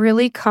why I've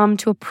really come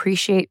to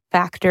appreciate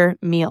Factor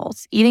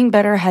meals. Eating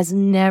better has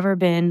never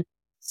been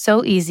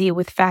so easy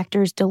with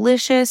Factor's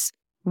delicious,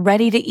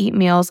 ready-to-eat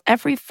meals.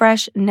 Every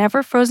fresh,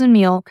 never frozen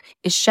meal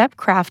is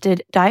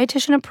chef-crafted,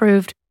 dietitian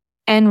approved,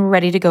 and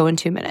ready to go in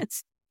 2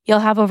 minutes. You'll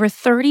have over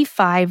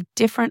 35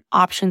 different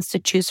options to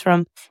choose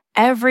from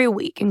every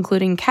week,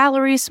 including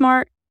Calorie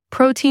Smart,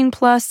 Protein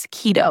Plus,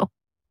 Keto.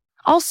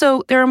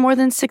 Also, there are more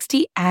than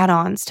 60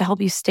 add-ons to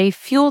help you stay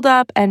fueled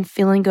up and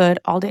feeling good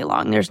all day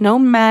long. There's no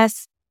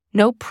mess,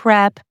 no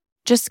prep,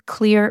 just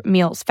clear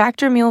meals.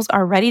 Factor meals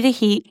are ready to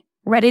heat,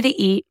 ready to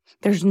eat.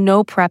 There's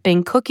no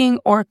prepping, cooking,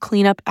 or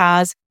cleanup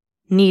as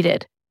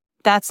needed.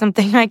 That's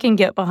something I can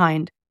get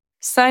behind.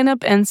 Sign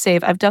up and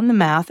save. I've done the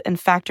math, and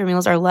Factor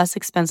meals are less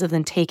expensive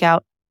than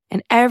takeout,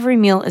 and every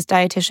meal is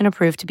dietitian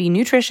approved to be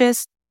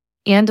nutritious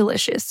and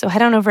delicious. So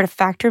head on over to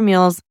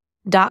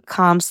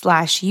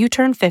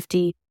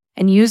factormeals.com/uturn50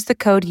 and use the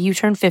code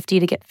UTURN50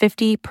 to get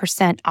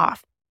 50%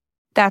 off.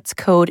 That's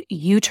code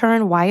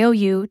UTURN,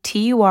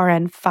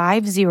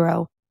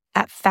 YOUTURN50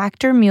 at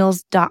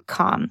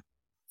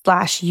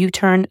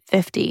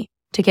factormeals.com/uturn50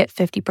 to get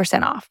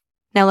 50% off.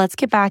 Now let's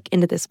get back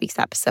into this week's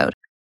episode.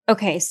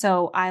 Okay,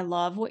 so I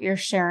love what you're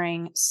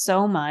sharing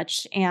so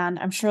much, and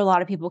I'm sure a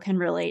lot of people can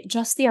relate.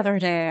 Just the other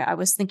day, I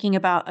was thinking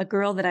about a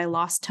girl that I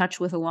lost touch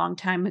with a long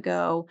time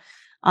ago.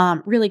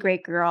 Really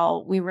great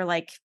girl. We were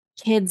like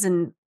kids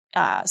in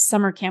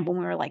summer camp when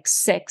we were like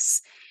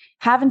 6.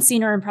 Haven't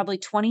seen her in probably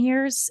 20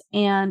 years,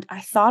 and I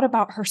thought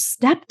about her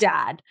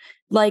stepdad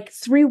like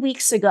 3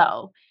 weeks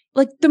ago.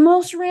 Like the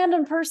most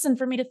random person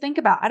for me to think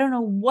about. I don't know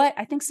what.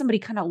 I think somebody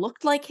kind of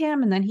looked like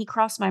him, and then he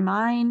crossed my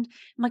mind.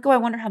 I'm like, oh, I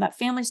wonder how that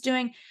family's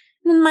doing.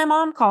 And then my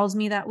mom calls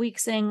me that week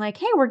saying, like,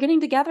 hey, we're getting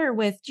together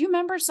with, do you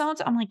remember so and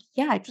so? I'm like,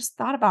 yeah, I just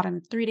thought about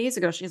him 3 days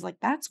ago. She's like,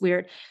 that's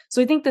weird.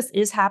 So I think this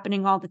is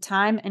happening all the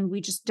time, and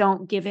we just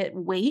don't give it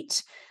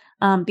weight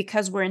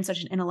because we're in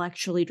such an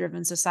intellectually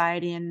driven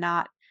society and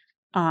not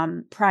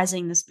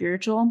prizing the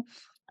spiritual.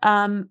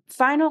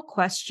 Final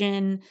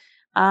question.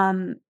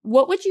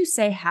 What would you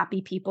say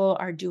happy people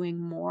are doing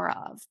more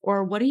of?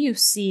 Or what do you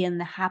see in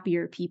the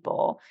happier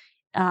people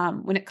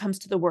when it comes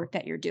to the work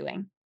that you're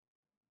doing?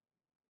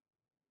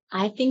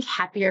 I think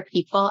happier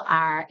people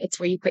it's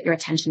where you put your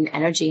attention and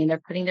energy, and they're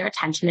putting their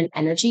attention and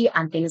energy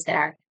on things that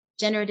are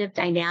generative,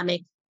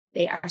 dynamic,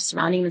 They are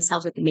surrounding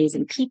themselves with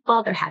amazing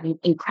people. They're having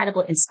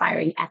incredible,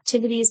 inspiring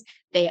activities.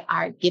 They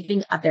are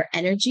giving of their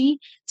energy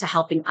to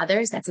helping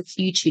others. That's a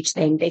huge, huge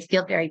thing. They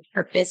feel very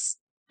purpose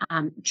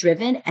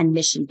driven and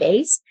mission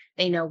based.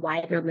 They know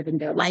why they're living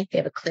their life. They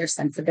have a clear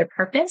sense of their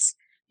purpose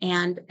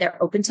and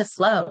they're open to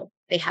flow.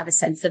 They have a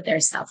sense of their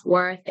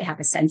self-worth. They have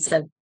a sense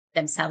of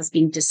themselves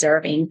being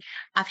deserving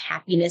of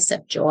happiness,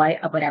 of joy,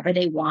 of whatever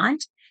they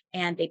want.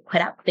 And they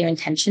put out their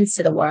intentions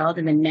to the world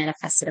and then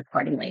manifest it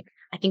accordingly.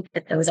 I think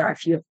that those are a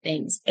few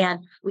things.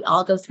 And we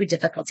all go through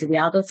difficulty. We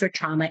all go through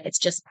trauma. It's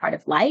just part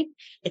of life.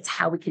 It's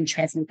how we can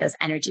transmute those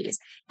energies.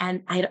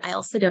 And I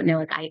also don't know,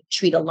 like I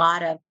treat a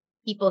lot of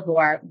people who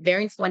are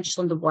very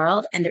influential in the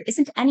world. And there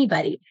isn't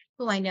anybody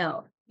who I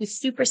know who's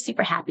super,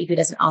 super happy who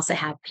doesn't also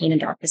have pain and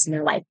darkness in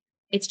their life.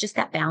 It's just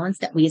that balance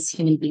that we as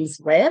human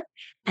beings live.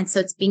 And so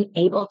it's being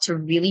able to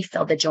really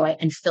feel the joy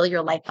and fill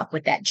your life up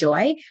with that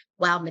joy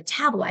while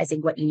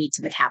metabolizing what you need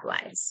to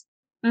metabolize.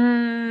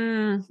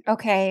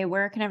 Okay.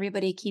 Where can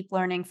everybody keep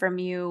learning from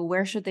you?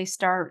 Where should they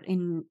start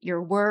in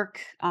your work?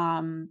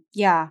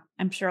 Yeah,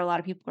 I'm sure a lot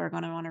of people are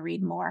going to want to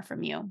read more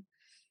from you.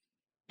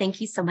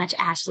 Thank you so much,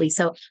 Ashley.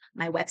 So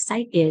my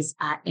website is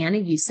Anna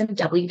Yusim,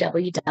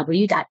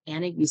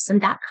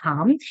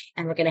 www.annayusim.com.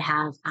 And we're going to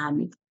have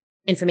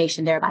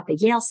information there about the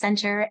Yale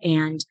Center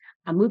and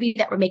a movie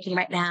that we're making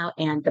right now.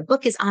 And the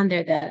book is on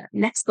there. The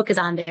next book is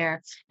on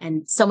there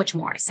and so much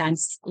more. So I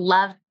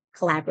love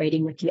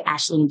collaborating with you,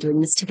 Ashley, and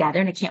doing this together.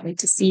 And I can't wait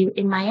to see you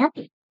in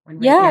Miami when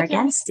we're there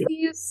again soon.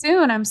 See you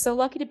soon. I'm so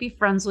lucky to be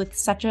friends with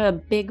such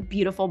a big,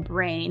 beautiful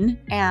brain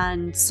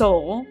and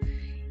soul.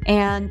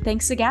 And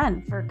thanks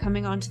again for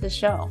coming on to the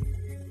show.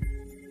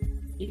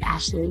 Thank you,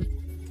 Ashley.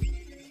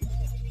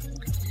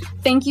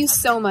 Thank you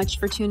so much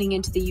for tuning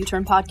into the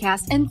U-Turn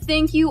podcast. And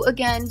thank you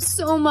again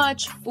so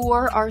much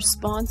for our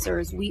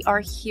sponsors. We are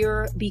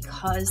here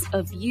because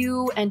of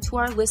you. And to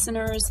our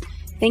listeners,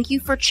 thank you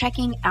for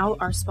checking out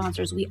our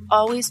sponsors. We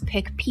always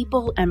pick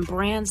people and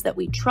brands that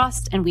we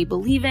trust and we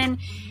believe in.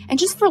 And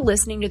just for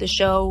listening to the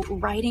show,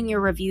 writing your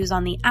reviews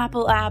on the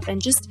Apple app,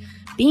 and just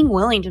being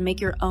willing to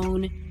make your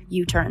own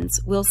U-turns.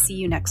 We'll see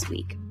you next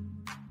week.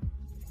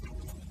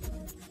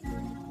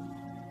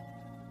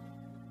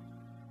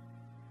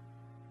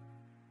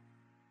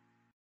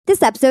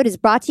 This episode is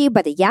brought to you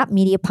by the Yap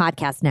Media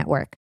Podcast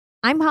Network.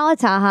 I'm Hala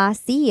Taha,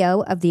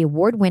 CEO of the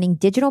award-winning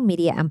digital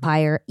media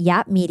empire,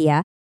 Yap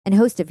Media, and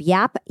host of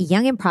Yap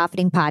Young and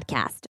Profiting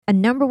Podcast, a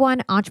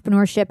 #1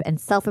 entrepreneurship and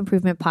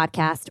self-improvement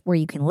podcast where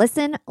you can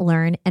listen,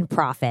 learn, and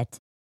profit.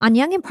 On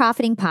Young and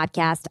Profiting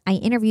Podcast, I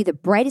interview the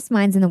brightest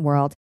minds in the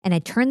world, and I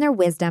turn their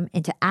wisdom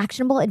into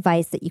actionable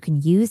advice that you can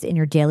use in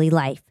your daily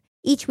life.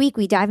 Each week,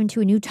 we dive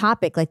into a new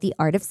topic like the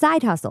art of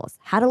side hustles,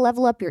 how to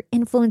level up your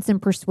influence and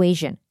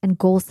persuasion, and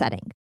goal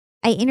setting.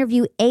 I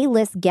interview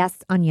A-list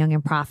guests on Young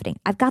and Profiting.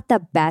 I've got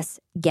the best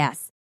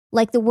guests,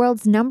 like the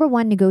world's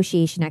 #1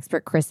 negotiation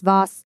expert, Chris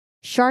Voss,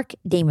 Shark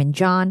Damon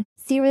John,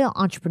 serial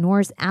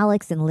entrepreneurs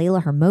Alex and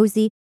Layla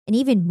Hermosi, and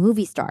even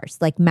movie stars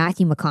like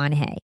Matthew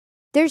McConaughey.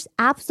 There's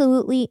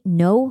absolutely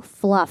no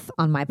fluff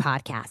on my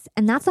podcast,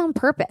 and that's on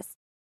purpose.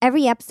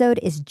 Every episode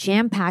is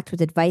jam-packed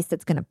with advice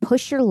that's going to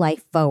push your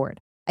life forward.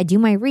 I do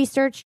my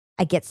research,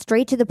 I get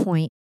straight to the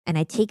point, and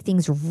I take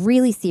things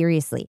really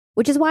seriously,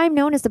 which is why I'm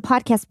known as the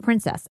podcast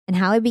princess and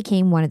how I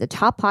became one of the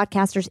top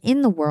podcasters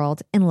in the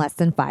world in less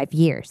than 5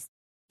 years.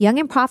 Young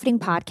and Profiting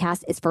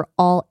Podcast is for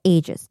all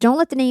ages. Don't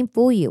let the name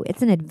fool you.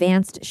 It's an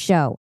advanced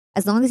show.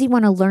 As long as you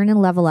want to learn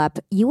and level up,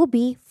 you will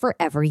be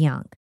forever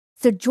young.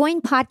 So join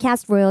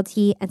Podcast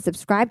Royalty and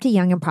subscribe to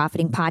Young and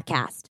Profiting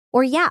Podcast,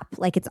 or YAP,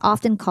 like it's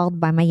often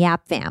called by my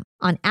YAP fam,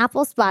 on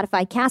Apple,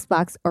 Spotify,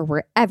 CastBox, or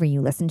wherever you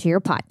listen to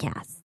your podcasts.